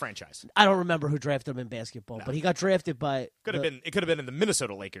not a franchise. I don't remember who drafted him in basketball, but he got drafted by... It could have been in the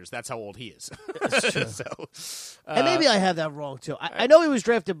Minnesota Lakers. That's how old he is. That's true. So, and maybe I have that wrong, too. I know he was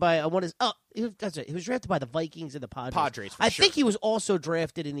drafted by... that's right. He was drafted by the Vikings and the Padres. For I sure. think he was also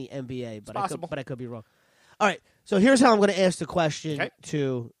drafted in the NBA, but I could be wrong. All right, so here's how I'm going to ask the question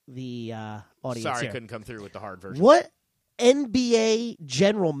to the audience. Sorry, here. I couldn't come through with the hard version. What NBA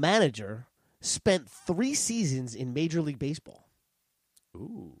general manager spent 3 seasons in Major League Baseball?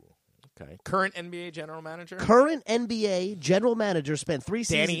 Ooh, okay. Current NBA general manager? Current NBA general manager spent 3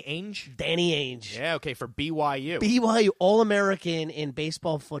 seasons. Danny Ainge? Danny Ainge. Yeah, okay, for BYU. BYU All-American in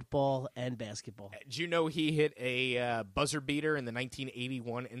baseball, football, and basketball. Did you know he hit a buzzer beater in the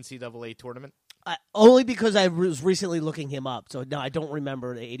 1981 NCAA tournament? Only because I was recently looking him up, so no, I don't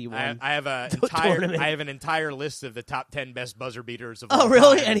remember the 81. I have an entire list of the top 10 best buzzer beaters of all Oh,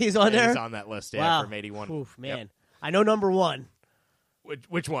 really? time. And he's on there? He's on that list, Wow. from 81. Oof, man. Yep. I know number 1.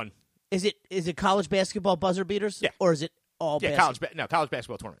 Which one? Is it college basketball buzzer beaters? Yeah. Or is it all basketball? college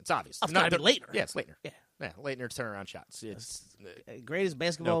basketball tournament. It's obvious. It's gotta be Leitner. Yeah, it's Leitner. Yeah. Leitner's turnaround shots. It's greatest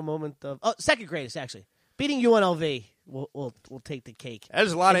basketball moment of... Oh, second greatest, actually. Beating UNLV will take the cake.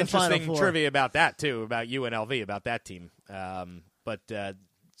 There's a lot of in the Final interesting Four. trivia about that, too, about UNLV, about that team. But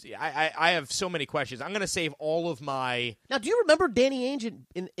I have so many questions. I'm going to save all of my... Now, do you remember Danny Ainge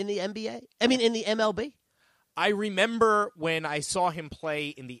in the NBA? I mean, in the MLB? I remember when I saw him play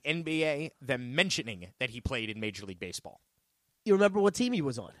in the NBA, them mentioning that he played in Major League Baseball. You remember what team he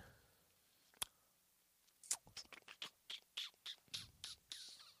was on?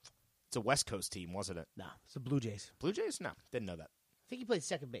 It's a West Coast team, wasn't it? No, it's the Blue Jays. Blue Jays? No, didn't know that. I think he played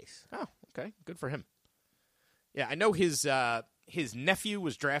second base. Oh, okay. Good for him. Yeah, I know his nephew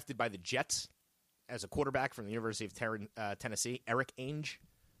was drafted by the Jets as a quarterback from the University of Tennessee, Eric Ainge.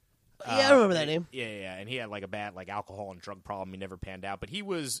 Yeah, I remember that name. Yeah, and he had like a bad alcohol and drug problem. He never panned out, but he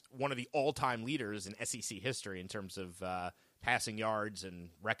was one of the all-time leaders in SEC history in terms of passing yards and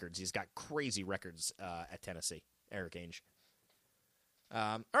records. He's got crazy records at Tennessee, Eric Ainge.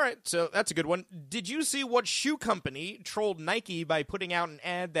 All right, so that's a good one. Did you see what shoe company trolled Nike by putting out an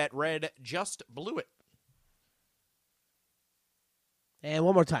ad that read, "Just blew it"? And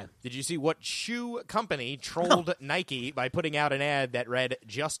one more time. Did you see what shoe company trolled Nike by putting out an ad that read,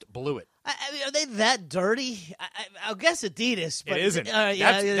 "Just blew it"? I mean, are they that dirty? I'll guess Adidas. But, It isn't.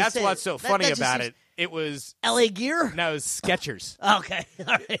 That's what's so funny about it. It was LA Gear? No, it was Skechers. Okay, all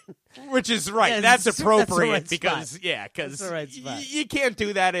right. Which is right. Yeah, that's that's the appropriate right because spot. because That's the right spot. you can't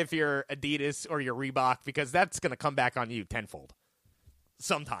do that if you're Adidas or you're Reebok because that's going to come back on you tenfold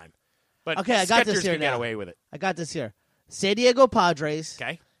sometime. But Okay, I got Skechers this here can now. get away with it. I got this here. San Diego Padres.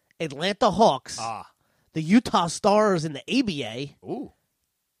 Okay. Atlanta Hawks. The Utah Stars in the ABA. Ooh.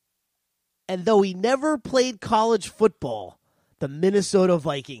 And though he never played college football, the Minnesota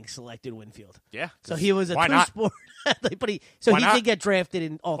Vikings selected Winfield. Yeah. So he was a why not? two-sport. But he Why not? did get drafted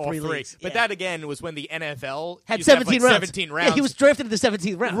in all three leagues. But Yeah. that, again, was when the NFL had used to have, 17 like, rounds. 17 rounds. Yeah, he was drafted in the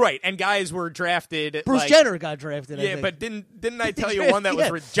 17th round. Right, and guys were drafted. Bruce like, Jenner got drafted. I Yeah, think. but didn't I tell you one that was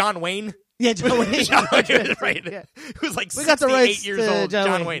Yeah. with John Wayne? Yeah, John Wayne. John Wayne, right. Yeah. Who was like We got the 68 rights years to old, John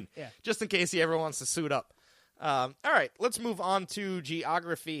John Wayne. Wayne. Yeah. Just in case he ever wants to suit up. All right, let's move on to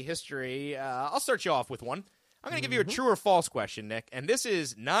geography, history. I'll start you off with one. I'm going to give you a true or false question, Nick. And this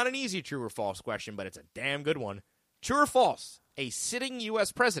is not an easy true or false question, but it's a damn good one. True or false? A sitting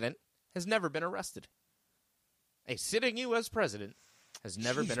U.S. president has never been arrested. A sitting U.S. president has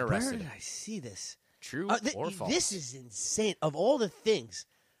never been arrested. Where did I see this? True or false? This is insane. Of all the things,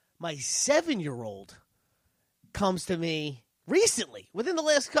 my 7-year-old comes to me recently, within the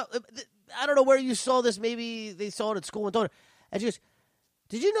last couple. I don't know where you saw this. Maybe they saw it at school and told her. And she goes,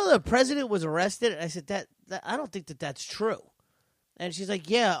 "Did you know the president was arrested?" And I said, that I don't think that's true. And she's like,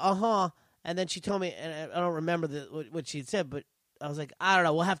 "Yeah, And then she told me, and I don't remember what she had said, but I was like, I don't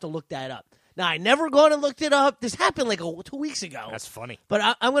know. We'll have to look that up. Now, I never gone and looked it up. This happened like 2 weeks ago. That's funny.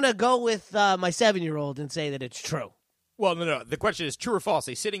 But I'm going to go with my 7-year-old and say that it's true. Well, no. The question is true or false.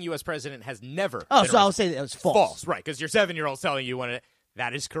 A sitting U.S. president has never. Oh, been so I'll arrested. say that it was false. False, right? Because your 7-year-old's telling you when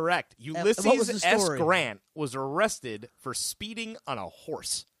That is correct. what was Ulysses the S. story? Grant was arrested for speeding on a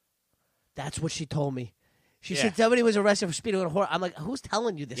horse. That's what she told me. She Yeah. said somebody was arrested for speeding on a horse. I'm like, who's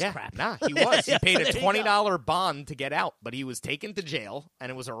telling you this Yeah, crap? nah, he was. He paid a There you go. $20 bond to get out, but he was taken to jail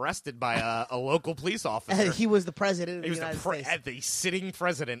and was arrested by a local police officer. And he was the president of He the was United States. the sitting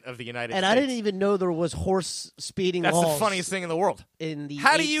president of the United And States. I didn't even know there was horse speeding That's laws the funniest thing in the world. in the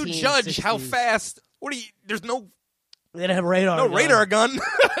How do you judge how 1860s. fast? What do you? There's no They didn't have radar. no gun. radar gun.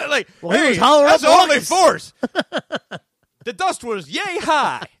 Like, Well, he hey, was hollering that's up only rockets. force. The dust was yay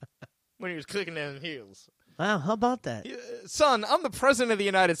high when he was clicking down heels. Wow, how about that? Son, I'm the president of the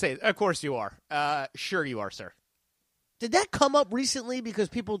United States. Of course you are. Sure you are, sir. Did that come up recently because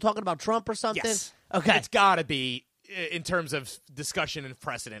people were talking about Trump or something? Yes. Okay. It's got to be in terms of discussion and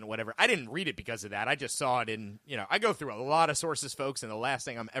precedent, whatever. I didn't read it because of that. I just saw it in, I go through a lot of sources, folks, and the last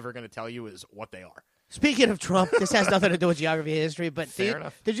thing I'm ever going to tell you is what they are. Speaking of Trump, this has nothing to do with geography and history, but Fair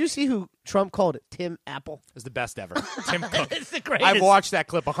enough. did you see who Trump called Tim Apple? It's the best ever. Tim Cook. It's the greatest. I've watched that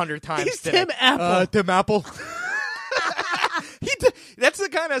clip 100 times He's today. Tim Apple. Tim Apple. That's the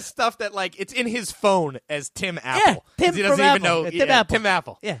kind of stuff that, like, it's in his phone as Tim Apple. Yeah, Tim He doesn't from even Apple. know. Yeah, Tim Apple. Tim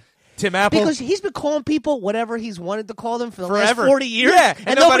Apple. Yeah. Tim Apple. Because he's been calling people whatever he's wanted to call them for the Forever. last 40 years. Yeah,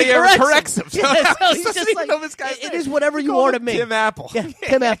 and nobody ever corrects him. Yeah, so He he's doesn't just even like, know this guy's it name. is whatever He you called are to him me. Tim Apple. Yeah,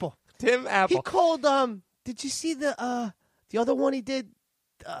 Tim Apple. Tim Apple. He called, did you see the other one he did?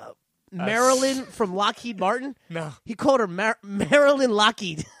 Marilyn from Lockheed Martin? No. He called her Marilyn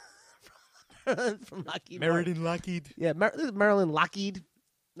Lockheed. From Lockheed Martin. Marilyn Lockheed. Yeah, this is Marilyn Lockheed.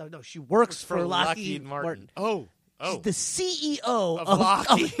 No, she works for Lockheed Martin. Oh. She's the CEO Of of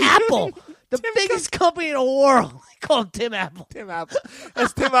Lockheed. Apple, the biggest company in the world. They call him Tim Apple. Tim Apple.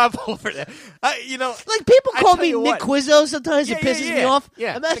 That's Tim Apple for that. Like people I call tell me you Nick what. Quizzo sometimes. Yeah, It pisses yeah, me yeah. off.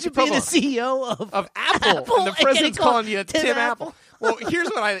 Yeah, Imagine Nick being the Apple. CEO of Apple, and the getting president called calling you Tim Apple. Well, here's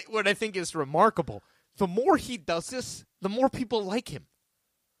what I think is remarkable. The more he does this, the more people like him.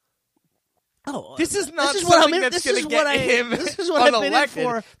 Oh, This is not this is what something I'm in- that's this going is to what get him This is what I've been in unelected.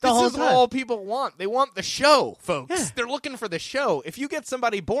 for the This whole is time. all people want. They want the show, folks. Yeah. They're looking for the show. If you get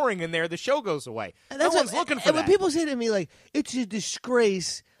somebody boring in there, the show goes away. And No that's one's what- looking for and that. when people say to me, like, it's a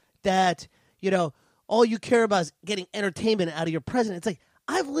disgrace that, all you care about is getting entertainment out of your president. It's like,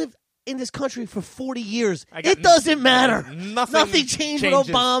 I've lived in this country for 40 years. I got It doesn't matter. nothing changed with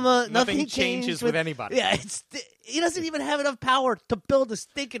changes. Obama. Nothing Nothing changes changed with anybody. Yeah, he doesn't even have enough power to build a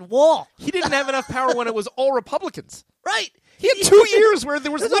stinking wall. He didn't have enough power when it was all Republicans. Right. He had 2 years where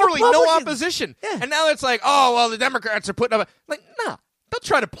there was There's literally no Republicans. opposition. Yeah. And now it's like, oh, well, the Democrats are putting up. Like, nah, don't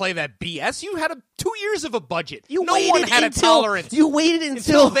try to play that BS. You had 2 years of a budget. You no waited one had until, a tolerance. You waited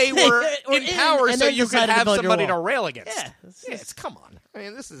until they were in power and so then you could decided to have build your somebody to wall. rail against. Yeah. It's come on. I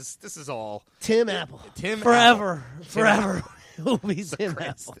mean, this is all Tim Apple. Tim Forever. Apple. Forever. He'll be Tim crazy.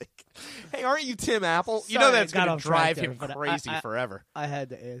 Apple. Hey, aren't you Tim Apple? You Sorry, know that's I got going off to track drive there, him but crazy forever. I had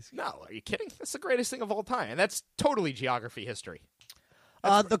to ask. No, are you kidding? That's the greatest thing of all time. And that's totally geography history.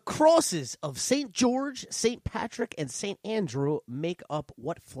 The crosses of St. George, St. Patrick, and St. Andrew make up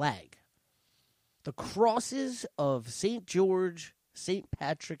what flag? The crosses of St. George, St.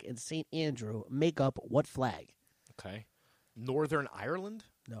 Patrick, and St. Andrew make up what flag? Okay. Northern Ireland?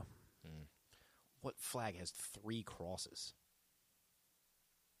 No. What flag has 3 crosses?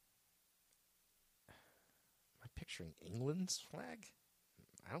 Am I picturing England's flag?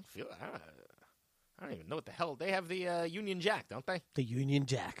 I don't even know what the hell. They have the Union Jack, don't they? The Union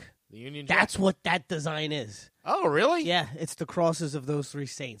Jack. The Union Jack. That's what that design is. Oh, really? Yeah, it's the crosses of those 3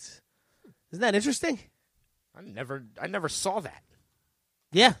 saints. Isn't that interesting? I never saw that.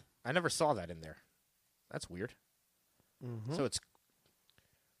 Yeah. I never saw that in there. That's weird. Mm-hmm. So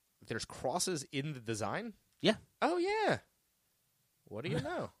there's crosses in the design? Yeah. Oh, yeah. What do you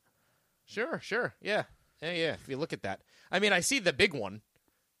know? Sure. Yeah. If you look at that. I mean, I see the big one,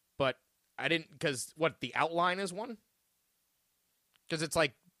 but I didn't, because the outline is one? Because it's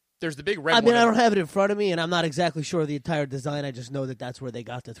like, there's the big red one. I mean, I don't have it in front of me, and I'm not exactly sure of the entire design. I just know that that's where they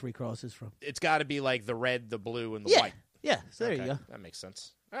got the 3 crosses from. It's got to be like the red, the blue, and the Yeah. white. Yeah, so there Okay, you go. That makes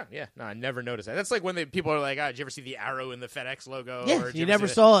sense. Oh, yeah. No, I never noticed that. That's like when people are like, did you ever see the arrow in the FedEx logo? Yeah, Or did you ever never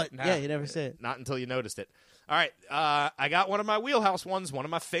see saw it. Nah, Yeah, you never see it. Not until you noticed it. All right. I got one of my wheelhouse ones, one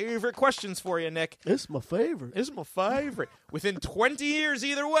of my favorite questions for you, Nick. It's my favorite. This is my favorite. Within 20 years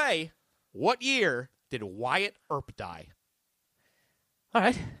either way, what year did Wyatt Earp die? All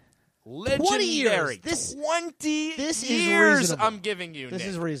right. Legendary. 20 years. 20 this is years reasonable. I'm giving you, This Nick.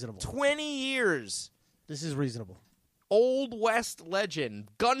 is reasonable. 20 years. This is reasonable. Old West legend.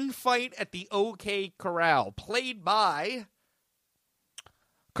 Gunfight at the OK Corral. Played by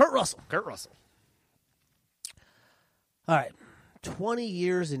Kurt Russell. Kurt Russell. All right. 20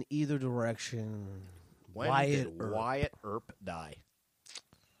 years in either direction. When Wyatt did Earp. Wyatt Earp die?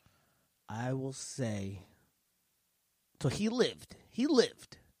 I will say. So he lived. He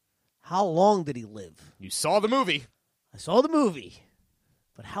lived. How long did he live? You saw the movie. I saw the movie.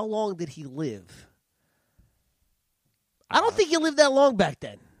 But how long did he live? I don't think he lived that long back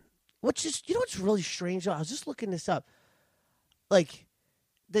then. Which is, you know what's really strange? I was just looking this up. Like,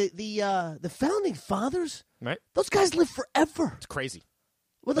 the founding fathers, Right. those guys lived forever. It's crazy.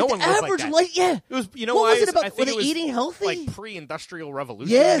 With No like one the lived like average that. life, yeah. It was, you know, What why was it about? I think Were they it was eating healthy? like pre-industrial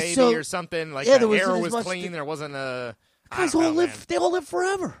revolution, Yeah, maybe, so- or something. Like yeah, the there wasn't air as was much clean. There wasn't a. Guys I don't all know, live. man. They all live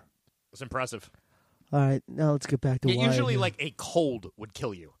forever. It's impressive. All right, now let's get back to Yeah, Wyatt usually, here. like a cold would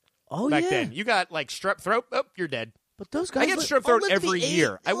kill you. Oh back yeah. then, you got like strep throat. Oh, you're dead. But those guys I get li- strep all throat live to be every 80.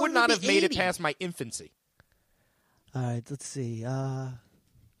 year. They I all would live not to have be made 80. it past my infancy. All right, let's see.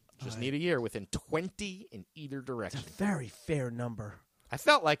 Just need a year within 20 in either direction. It's a very fair number. I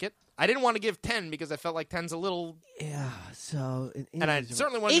felt like it. I didn't want to give 10 because I felt like 10's a little. Yeah. So, And I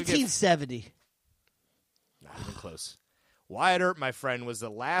certainly wanted to give- 1870. Not even close. Wyatt Earp, my friend, was the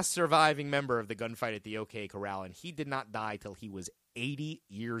last surviving member of the gunfight at the OK Corral, and he did not die till he was 80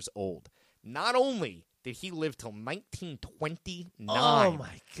 years old. Not only did he live till 1929. Oh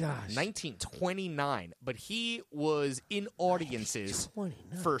my gosh. 1929. But he was in audiences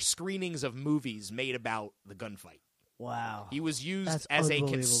 29. for screenings of movies made about the gunfight. Wow. He was used That's as a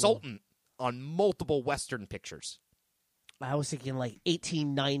unbelievable. consultant on multiple Western pictures. I was thinking like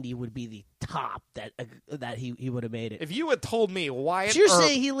 1890 would be the top that he would have made it. If you had told me Wyatt So you're Earp,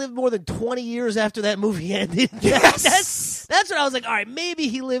 saying he lived more than 20 years after that movie ended? Yes! That's what I was like, all right, maybe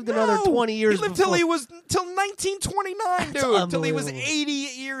he lived another No! 20 years He lived before. till 1929, That's dude. Till he was unbelievable. 80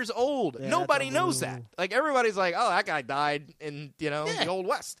 years old. Yeah, Nobody that's knows that. unbelievable. Like everybody's like, oh, that guy died in Yeah. the Old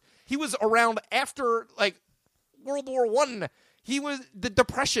West. He was around after like World War I. He was the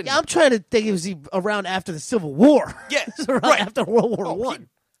Depression. Yeah, I'm trying to think it was around after the Civil War. Yeah, It was around right. after World War Oh, One.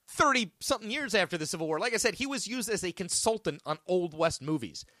 30-something years after the Civil War. Like I said, he was used as a consultant on Old West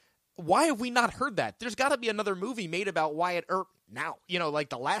movies. Why have we not heard that? There's got to be another movie made about Wyatt Earp now. You know, like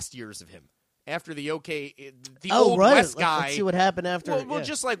the last years of him. After the Old right. West guy. Let's see what happened after. Well, yeah.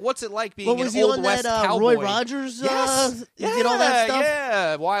 just like, what's it like being What was an he Old on West that cowboy? Roy Rogers? Yes. He did all that stuff?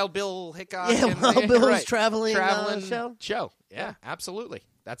 Yeah, Wild Bill Hickok. Yeah, and, Wild Bill's right. traveling show. Yeah, absolutely.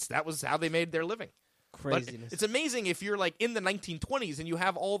 That was how they made their living. Craziness. But it's amazing if you're like in the 1920s and you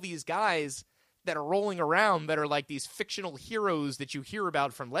have all these guys that are rolling around that are like these fictional heroes that you hear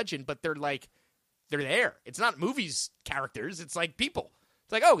about from legend, but they're there. It's not movies characters. It's like people.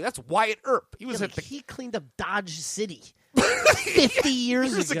 It's like, oh, that's Wyatt Earp. He was Yeah, at like, the he cleaned up Dodge City 50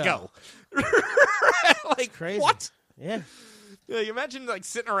 years ago. like, Crazy. what? Yeah. Yeah, you imagine like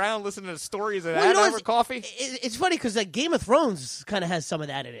sitting around listening to stories of Well, that you know, over coffee? It's funny because like Game of Thrones kind of has some of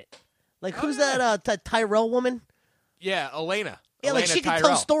that in it. Like who's yeah. that Tyrell woman? Yeah, Elena. Yeah, like Elena she can Tyrell.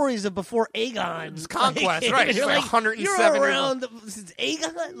 tell stories of before Aegon. It's conquest, right. She's You're like 107 You're years around since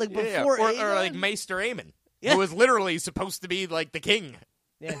Aegon, like Yeah, before or Aegon. like Maester Aemon, Yeah. who was literally supposed to be like the king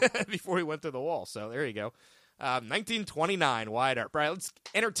Yeah. before he went to the wall. So there you go. 1929, Wyatt Earp. Right, let's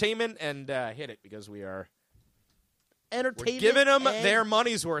entertainment and hit it because we're Entertainment. giving them and- their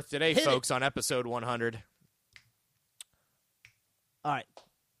money's worth today, Hit it. folks, on episode 100. All right.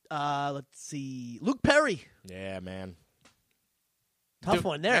 Let's see. Luke Perry. Yeah, man. Tough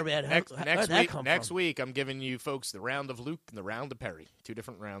one there, man. Next, Where'd next that week, come next from? week, I'm giving you folks the round of Luke and the round of Perry. 2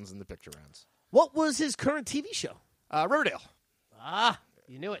 different rounds in the picture rounds. What was his current TV show? Riverdale.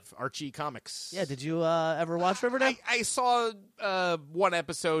 You knew it. Archie Comics. Yeah, did you ever watch Riverdale? I saw one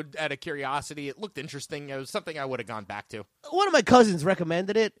episode out of curiosity. It looked interesting. It was something I would have gone back to. One of my cousins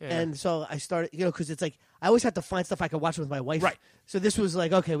recommended it, Yeah. and so I started, because it's like, I always have to find stuff I could watch with my wife. Right. So this was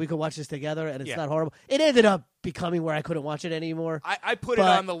like, okay, we could watch this together, and it's Yeah. not horrible. It ended up becoming where I couldn't watch it anymore. I put it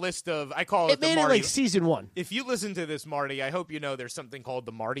But on the list of, I call it It the made it Marty. like season 1. If you listen to this, Marty, I hope you know there's something called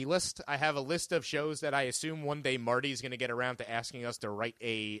the Marty list. I have a list of shows that I assume one day Marty's going to get around to asking us to write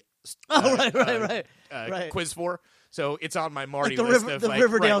a Right. quiz for. So it's on my Marty Like the list River- of the like,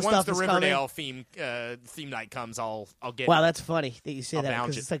 Riverdale right, stuff once the is Riverdale theme night comes, I'll get Wow, it. that's funny that you say I'll that,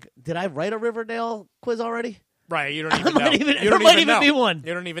 bounce because it. it's like, did I write a Riverdale quiz already? Right, you don't even know. might even- You there don't might even even know. be one.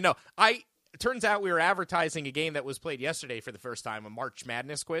 You don't even know. It turns out we were advertising a game that was played yesterday for the first time, a March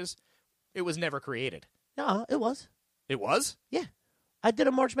Madness quiz. It was never created. No, it was. It was? Yeah. I did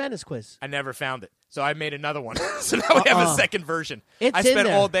a March Madness quiz. I never found it. So I made another one. So now we have a second version. It's I in spent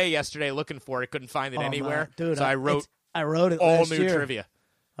there. all day yesterday looking for it, couldn't find it Oh, anywhere. my- dude, so I wrote I wrote it all last new year. trivia.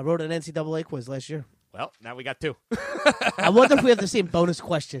 I wrote an NCAA quiz last year. Well, now we got 2. I wonder if we have the same bonus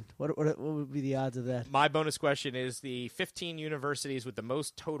question. What would be the odds of that? My bonus question is the 15 universities with the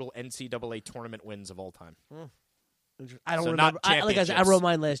most total NCAA tournament wins of all time. I don't So remember. not Like I said, I wrote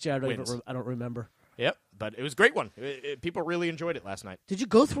mine last year. I don't remember. Yep, but it was a great one. People really enjoyed it last night. Did you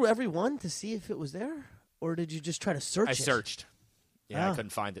go through every one to see if it was there? Or did you just try to search it? I searched. Yeah, I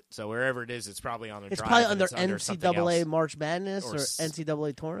couldn't find it. So wherever it is, it's probably on their It's drive. probably and under it's under something NCAA else. March Madness Or or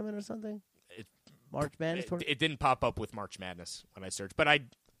NCAA tournament or something? March Madness tournament? It didn't pop up with March Madness when I searched, but I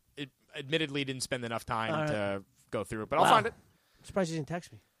admittedly didn't spend enough time to go through it. But I'll find it. I'm surprised you didn't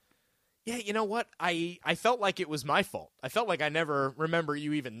text me. Yeah, you know what? I felt like it was my fault. I felt like I never remember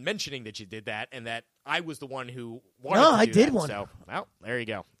you even mentioning that you did that and that I was the one who wanted to do I did that. one. So, well, there you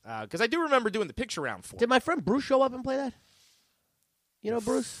go. Because I do remember doing the picture round for Did my friend Bruce show up and play that? You know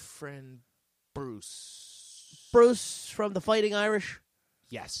Bruce? Friend Bruce. Bruce from the Fighting Irish?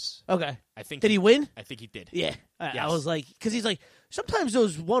 Yes. Okay. I think. Did he win? I think he did. Yeah. Yes. I was like, because he's like, sometimes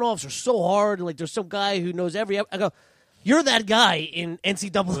those one-offs are so hard, and like there's some guy who knows every. I go, you're that guy in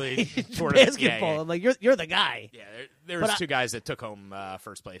NCAA basketball. Yeah. I'm like, you're the guy. Yeah, there was 2 guys that took home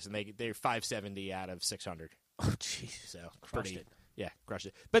first place, and they're 570 out of 600. Oh, jeez. So Crushed it. Yeah, crushed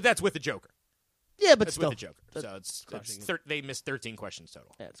it. But that's with the Joker. Yeah, but That's still. with the Joker. So it's they missed 13 questions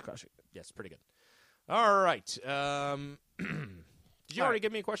total. Yeah, it's crushing. Yes, pretty good. All right. Did you already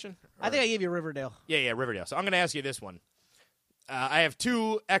give me a question? I think I gave you Riverdale. Yeah, Riverdale. So I'm going to ask you this one. I have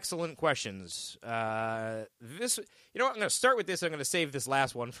 2 excellent questions. I'm going to start with this. I'm going to save this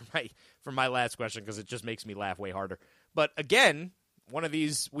last one for my last question because it just makes me laugh way harder. But again, one of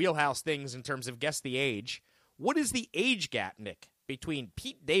these wheelhouse things in terms of guess the age. What is the age gap, Nick, between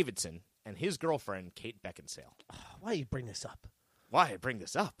Pete Davidson and his girlfriend, Kate Beckinsale? Why do you bring this up? Why I bring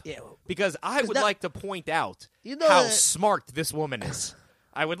this up? Yeah, because I would like to point out You know how that- smart this woman is.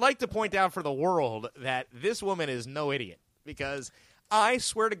 I would like to point out for the world that this woman is no idiot. Because I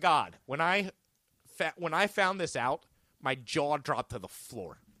swear to God, when I found this out, my jaw dropped to the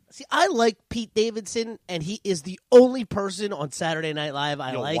floor. See, I like Pete Davidson, and he is the only person on Saturday Night Live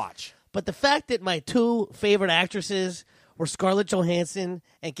I You'll like. watch. But the fact that my 2 favorite actresses were Scarlett Johansson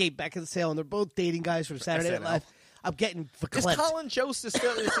and Kate Beckinsale, and they're both dating guys from Saturday Night SNL. Live, I'm getting Is verklempt. Colin Jost is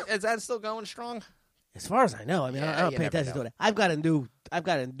that still going strong? As far as I know, I mean, I don't you pay never attention know. to it. I've got a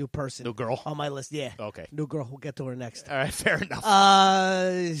new person, New girl? on my list. Yeah, Okay. new girl. We'll get to her next. All right, fair enough.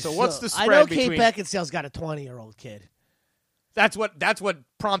 So what's the I spread know between- Kate Beckinsale's got a 20-year-old kid. That's what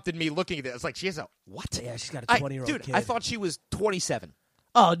prompted me looking at it. It's like she has a what? Yeah, she's got a 20-year-old Dude, kid. I thought she was 27.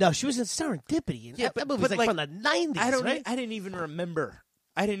 Oh no, she was in Serendipity. And Yeah, that but- movie was but, like like, from the 90s, right? I didn't even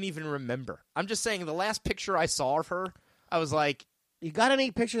remember. I'm just saying the last picture I saw of her, I was like, You got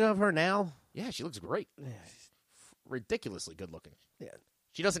any pictures of her now? yeah, she looks great. Yeah. Ridiculously good looking. Yeah.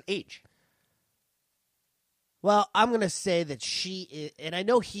 She doesn't age. Well, I'm going to say that she is, and I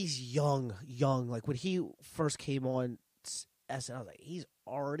know he's young. Like when he first came on SNL, I was like, he's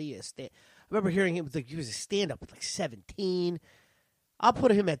already a stand. I remember hearing him, like, he was a stand-up with like 17. I'll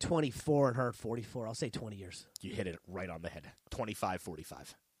put him at 24 and her at 44. I'll say 20 years. You hit it right on the head.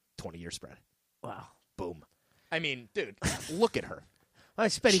 25-45. 20-year spread. Wow. Boom. I mean, dude, look at her. I'm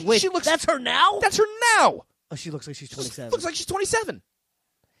spending weight. She looks- That's her now? That's her now. Oh, she looks like she's 27. Looks like she's 27.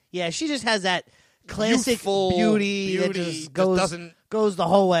 Yeah, she just has that classic Youthful beauty that beauty, just just goes the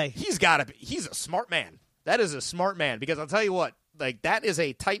whole way. He's a smart man. That is a smart man because I'll tell you what, like that is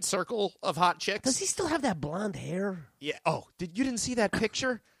a tight circle of hot chicks. Does he still have that blonde hair? Yeah. Oh, you didn't see that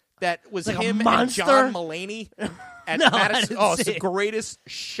picture? That was Like a him and monster? John Mulaney at No, I Madison. didn't Oh, it's see the it. greatest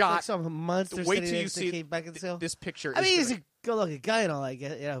shot. Like some monster Wait sitting till you next to see Kate Beckinsale? this picture. I mean, is he's a good-looking guy and all. Like, you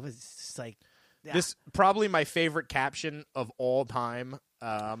know, it's just like this probably my favorite caption of all time.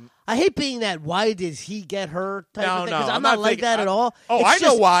 I hate being that. Why did he get her? Type No, of thing, no, 'cause I'm I'm not not like thinking- that at all. Oh, It's I know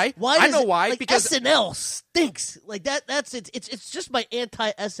just, why. I does know it- why, like, because- SNL stinks. Like that. That's it. It's just my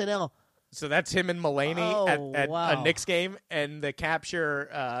anti-SNL. So that's him and Mulaney Oh, at wow. a Knicks game, and the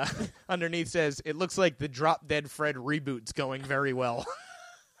capture underneath says, "It looks like the Drop Dead Fred reboot's going very well."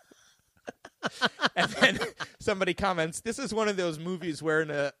 And then somebody comments, "This is one of those movies where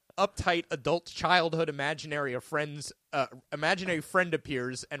an uptight adult childhood imaginary friend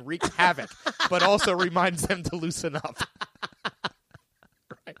appears and wreaks havoc, but also reminds them to loosen up."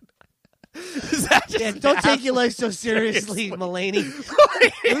 Right? Is that just Yeah, don't take your absolute- life so seriously, Mulaney.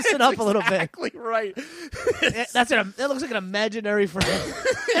 Loosen up a little bit. Exactly right. That looks like an imaginary friend.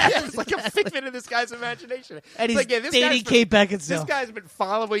 Yeah, it's like a figment of this guy's imagination. And he's It's like, yeah, this dating guy's Kate been- Beckinsale. This guy's been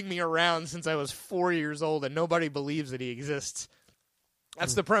following me around since I was 4 years old, and nobody believes that he exists.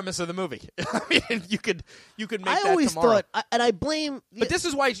 That's the premise of the movie. I mean, you could make I that always tomorrow. thought, and I blame. But this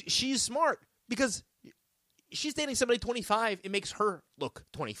is why she's smart, because she's dating somebody 25. It makes her look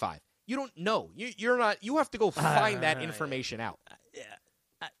 25. You don't know. You're not. You have to go find that information out.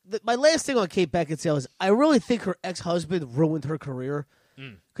 My last thing on Kate Beckinsale is I really think her ex-husband ruined her career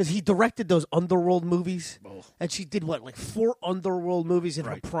because he directed those Underworld movies, and she did like 4 Underworld movies in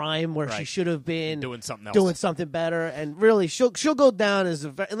her prime, where she should have been doing something else, doing something better. And really, she'll go down as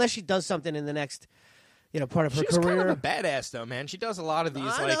unless she does something in the next part of her She's career. kind of a badass though, man. She does a lot of these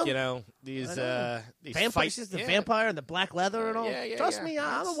these vampires, fights. the vampire and the black leather and all. Trust me,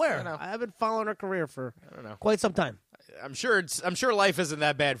 I'm aware. I've been following her career for quite some time. I'm sure life isn't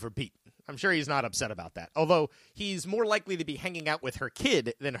that bad for Pete. I'm sure he's not upset about that. Although he's more likely to be hanging out with her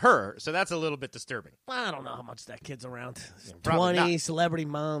kid than her, so that's a little bit disturbing. I don't know how much that kid's around. Probably 20, not. Celebrity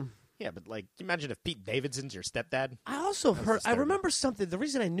mom. Yeah, but like, imagine if Pete Davidson's your stepdad. I also heard. I remember something. The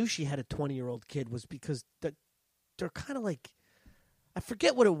reason I knew she had a 20-year-old kid was because they're kind of like, I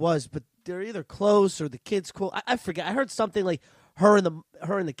forget what it was, but they're either close or the kid's cool. I forget. I heard something like her and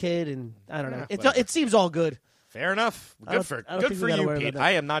the kid, and I don't know. It seems all good. Fair enough. Good for you, Pete.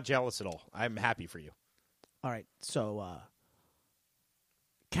 I am not jealous at all. I'm happy for you. All right. So,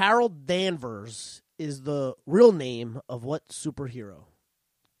 Carol Danvers is the real name of what superhero?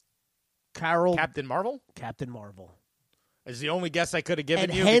 Captain Marvel? Captain Marvel. Is the only guess I could have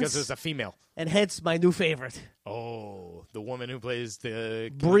given you because it's a female. And hence my new favorite. Oh, the woman who plays the...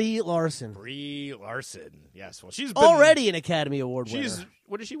 Brie Larson. Brie Larson. Yes. Well, she's been... already an Academy Award winner.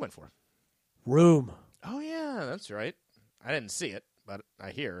 What did she win for? Room. Oh, yeah, that's right. I didn't see it, but I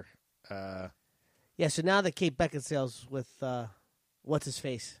hear. Yeah, so now that Kate Beckinsale's with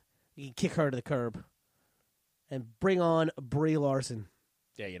what's-his-face, you can kick her to the curb and bring on Brie Larson.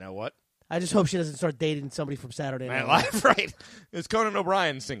 Yeah, you know what? I just hope she doesn't start dating somebody from Saturday Night Live. Right. It's Conan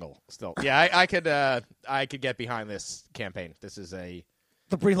O'Brien single still. Yeah, I could get behind this campaign. This is the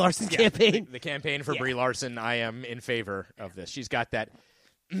Brie Larson campaign. The campaign for Brie Larson. I am in favor of this. She's got that.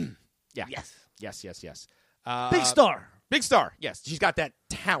 Yeah. Yes. Big star. Big star, yes. She's got that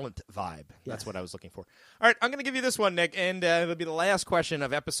talent vibe. That's what I was looking for. All right, I'm going to give you this one, Nick, and it'll be the last question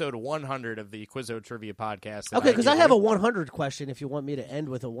of episode 100 of the Quizzo Trivia Podcast. Okay, because I have a 100 question if you want me to end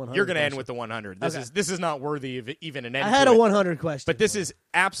with a 100 You're going to end with the 100. This is not worthy of even an end. I had a 100 question. But this is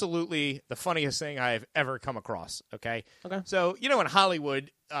absolutely the funniest thing I've ever come across, okay? So, in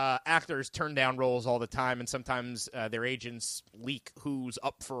Hollywood, actors turn down roles all the time, and sometimes their agents leak who's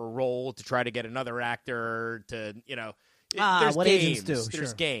up for a role to try to get another actor to, there's what games. agents do.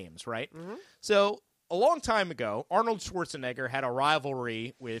 There's games, right? Mm-hmm. So a long time ago, Arnold Schwarzenegger had a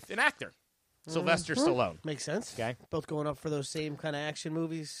rivalry with an actor, Sylvester Stallone. Makes sense. Okay, both going up for those same kind of action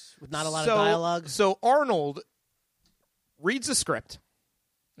movies with not a lot of dialogue. So Arnold reads a script,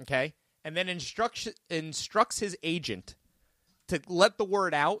 okay, and then instructs his agent to let the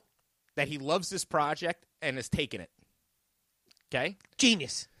word out that he loves this project and has taken it. Okay,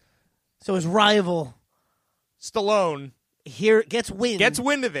 genius. So his rival, Stallone, here gets wind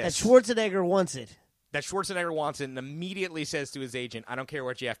of this. That Schwarzenegger wants it. And immediately says to his agent, I don't care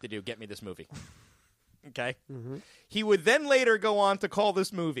what you have to do, get me this movie. Okay? Mm-hmm. He would then later go on to call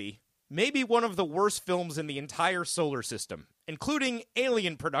this movie maybe one of the worst films in the entire solar system, including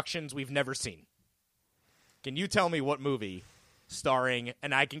alien productions we've never seen. Can you tell me what movie starring,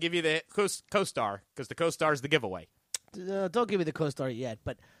 and I can give you the co-star, because the co-star is the giveaway. Don't give me the co-star yet,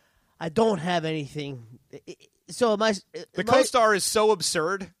 but I don't have anything. So the co-star is so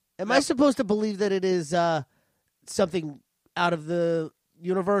absurd. Am I supposed to believe that it is something out of the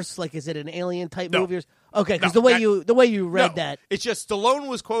universe? Like, is it an alien type movie? Okay, because the way you read that, it's just Stallone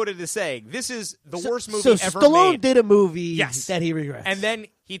was quoted as saying, "This is the worst movie ever made." So Stallone did a movie that he regrets, and then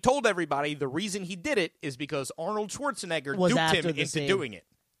he told everybody the reason he did it is because Arnold Schwarzenegger duped him into doing it.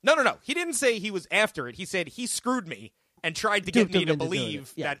 No. He didn't say he was after it. He said he screwed me and tried to get me to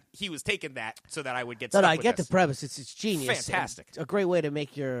believe that he was taking that so that I would get stuck with I get this. the premise. It's genius. Fantastic. It's a great way to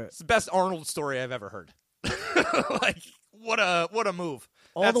make your... It's the best Arnold story I've ever heard. Like, what a move.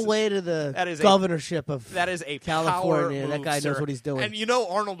 All the way to the governorship of California. Move, that guy knows what he's doing. And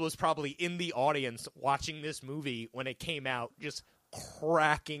Arnold was probably in the audience watching this movie when it came out, just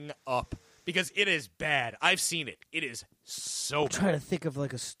cracking up. Because it is bad. I've seen it. It is so bad. I'm trying to think of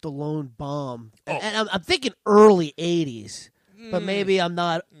like a Stallone bomb. And I'm thinking early 80s. But maybe I'm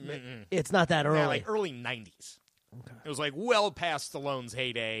not. It's not that early. Yeah, like early 90s. Okay. It was like well past Stallone's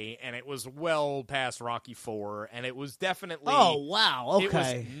heyday, and it was well past Rocky IV, and it was definitely... Oh, wow.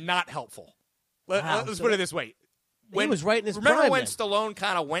 Okay. It was not helpful. Let's put it this way. He was right in his prime. Remember when then. Stallone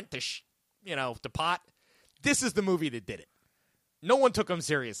kind of went to pot? This is the movie that did it. No one took him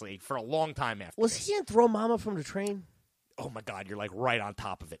seriously for a long time after Was this. he in Throw Mama from the Train? Oh, my God. You're like right on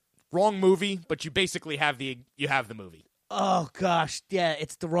top of it. Wrong movie, but you basically have the movie. Oh gosh, yeah,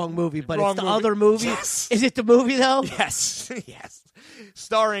 it's the wrong movie, but Wrong it's the movie. other movie. Yes. Is it the movie though? Yes, yes.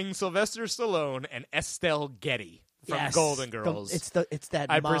 Starring Sylvester Stallone and Estelle Getty from Yes. Golden Girls. It's that.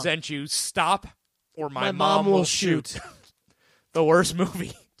 I mom. present you Stop or My Mom Will Shoot. The worst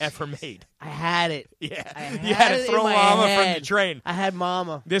movie ever made. I had it. Yeah. I You had to it in throw my Mama from head. the train. I had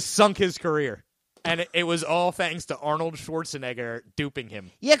Mama. This sunk his career. And it was all thanks to Arnold Schwarzenegger duping him.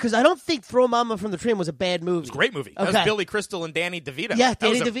 Yeah, because I don't think Throw Mama from the Train was a bad movie. It's a great movie. That Okay. was Billy Crystal and Danny DeVito. Yeah, That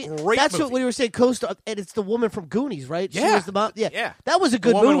Danny was a DeVito. great That's movie. what we were saying. Co-star, and it's the woman from Goonies, right? She Yeah. was the mom. Yeah, Yeah. that was a The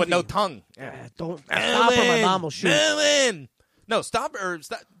good woman movie. with no tongue. Yeah. Don't stop or my mom will shoot. Melon. No, stop.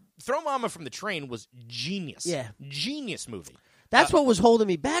 Throw Mama from the Train was genius. Yeah. Genius movie. That's what was holding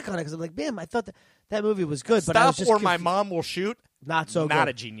me back on it because I'm like, man, I thought that movie was good, but I was Stop just or My Mom Will Shoot. Not so Not good.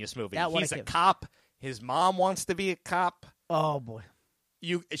 a genius movie. That one He's I a can't- cop. His mom wants to be a cop. Oh boy.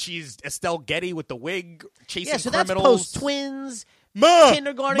 She's Estelle Getty with the wig chasing Yeah, so criminals. that's post Twins, Ma!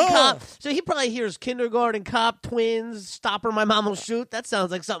 Kindergarten Ma! Cop. So he probably hears Kindergarten Cop, Twins, Stop or My Mom Will Shoot. That sounds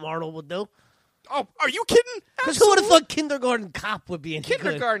like something Arnold would do. Oh, are you kidding? Because who would have thought Kindergarten Cop would be any good?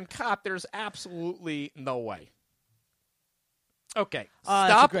 Kindergarten Cop? There's absolutely no way. Okay, That's a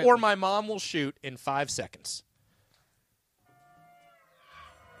Stop great or one. My Mom Will Shoot in 5 seconds.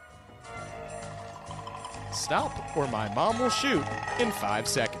 Stop or My Mom Will Shoot in 5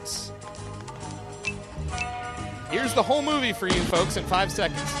 seconds. Here's the whole movie for you folks in 5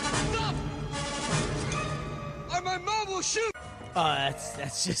 seconds. Stop! Or my mom will shoot! Oh,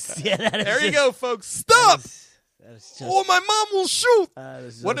 that's just that is There you just- go, folks. Stop! That is just, Or My Mom Will Shoot! that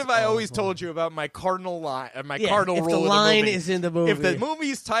is What just have I always awful. told you about my cardinal line? My Yeah, cardinal if rule the in line movie? is in the movie. If the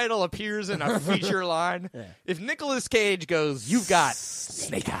movie's title appears in a feature line, if Nicolas Cage goes, "You've got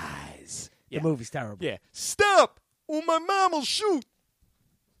snake eyes," The movie's terrible. yeah, stop, or my mom will shoot.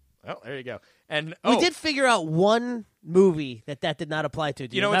 Well, there you go. And We did figure out one movie that did not apply to.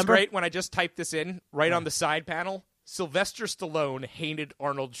 Do you know what's remember? great? When I just typed this in, right on the side panel, Sylvester Stallone hated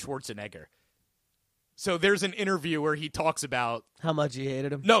Arnold Schwarzenegger. So there's an interview where he talks about How much you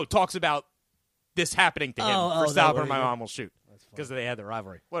hated him? talks about this happening to him Oh, for that Stop or way, My yeah. Mom Will Shoot because they had the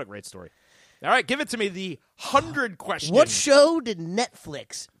rivalry. What a great story! All right, give it to me. The 100 question. What show did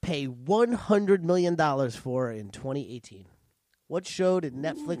Netflix pay $100 million for in 2018? What show did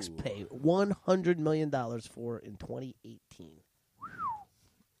Netflix pay $100 million for in 2018?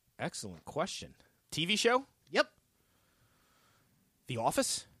 Excellent question. TV show? Yep. The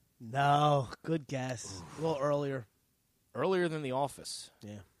Office? No, good guess. A little earlier. Earlier than The Office.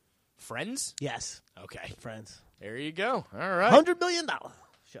 Yeah. Friends? Yes. Okay. Friends. There you go. All right. $100 million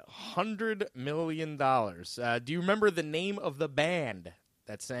show. $100 million. Do you remember the name of the band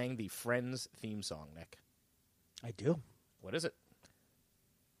that sang the Friends theme song, Nick? I do. What is it?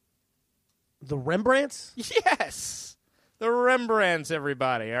 The Rembrandts? Yes. The Rembrandts,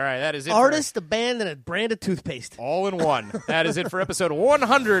 everybody. All right, that is it. Artist, a band, and a brand of toothpaste. All in one. That is it for episode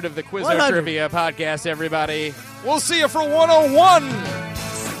 100 of the Quizzo 100. Trivia Podcast, everybody. We'll see you for 101.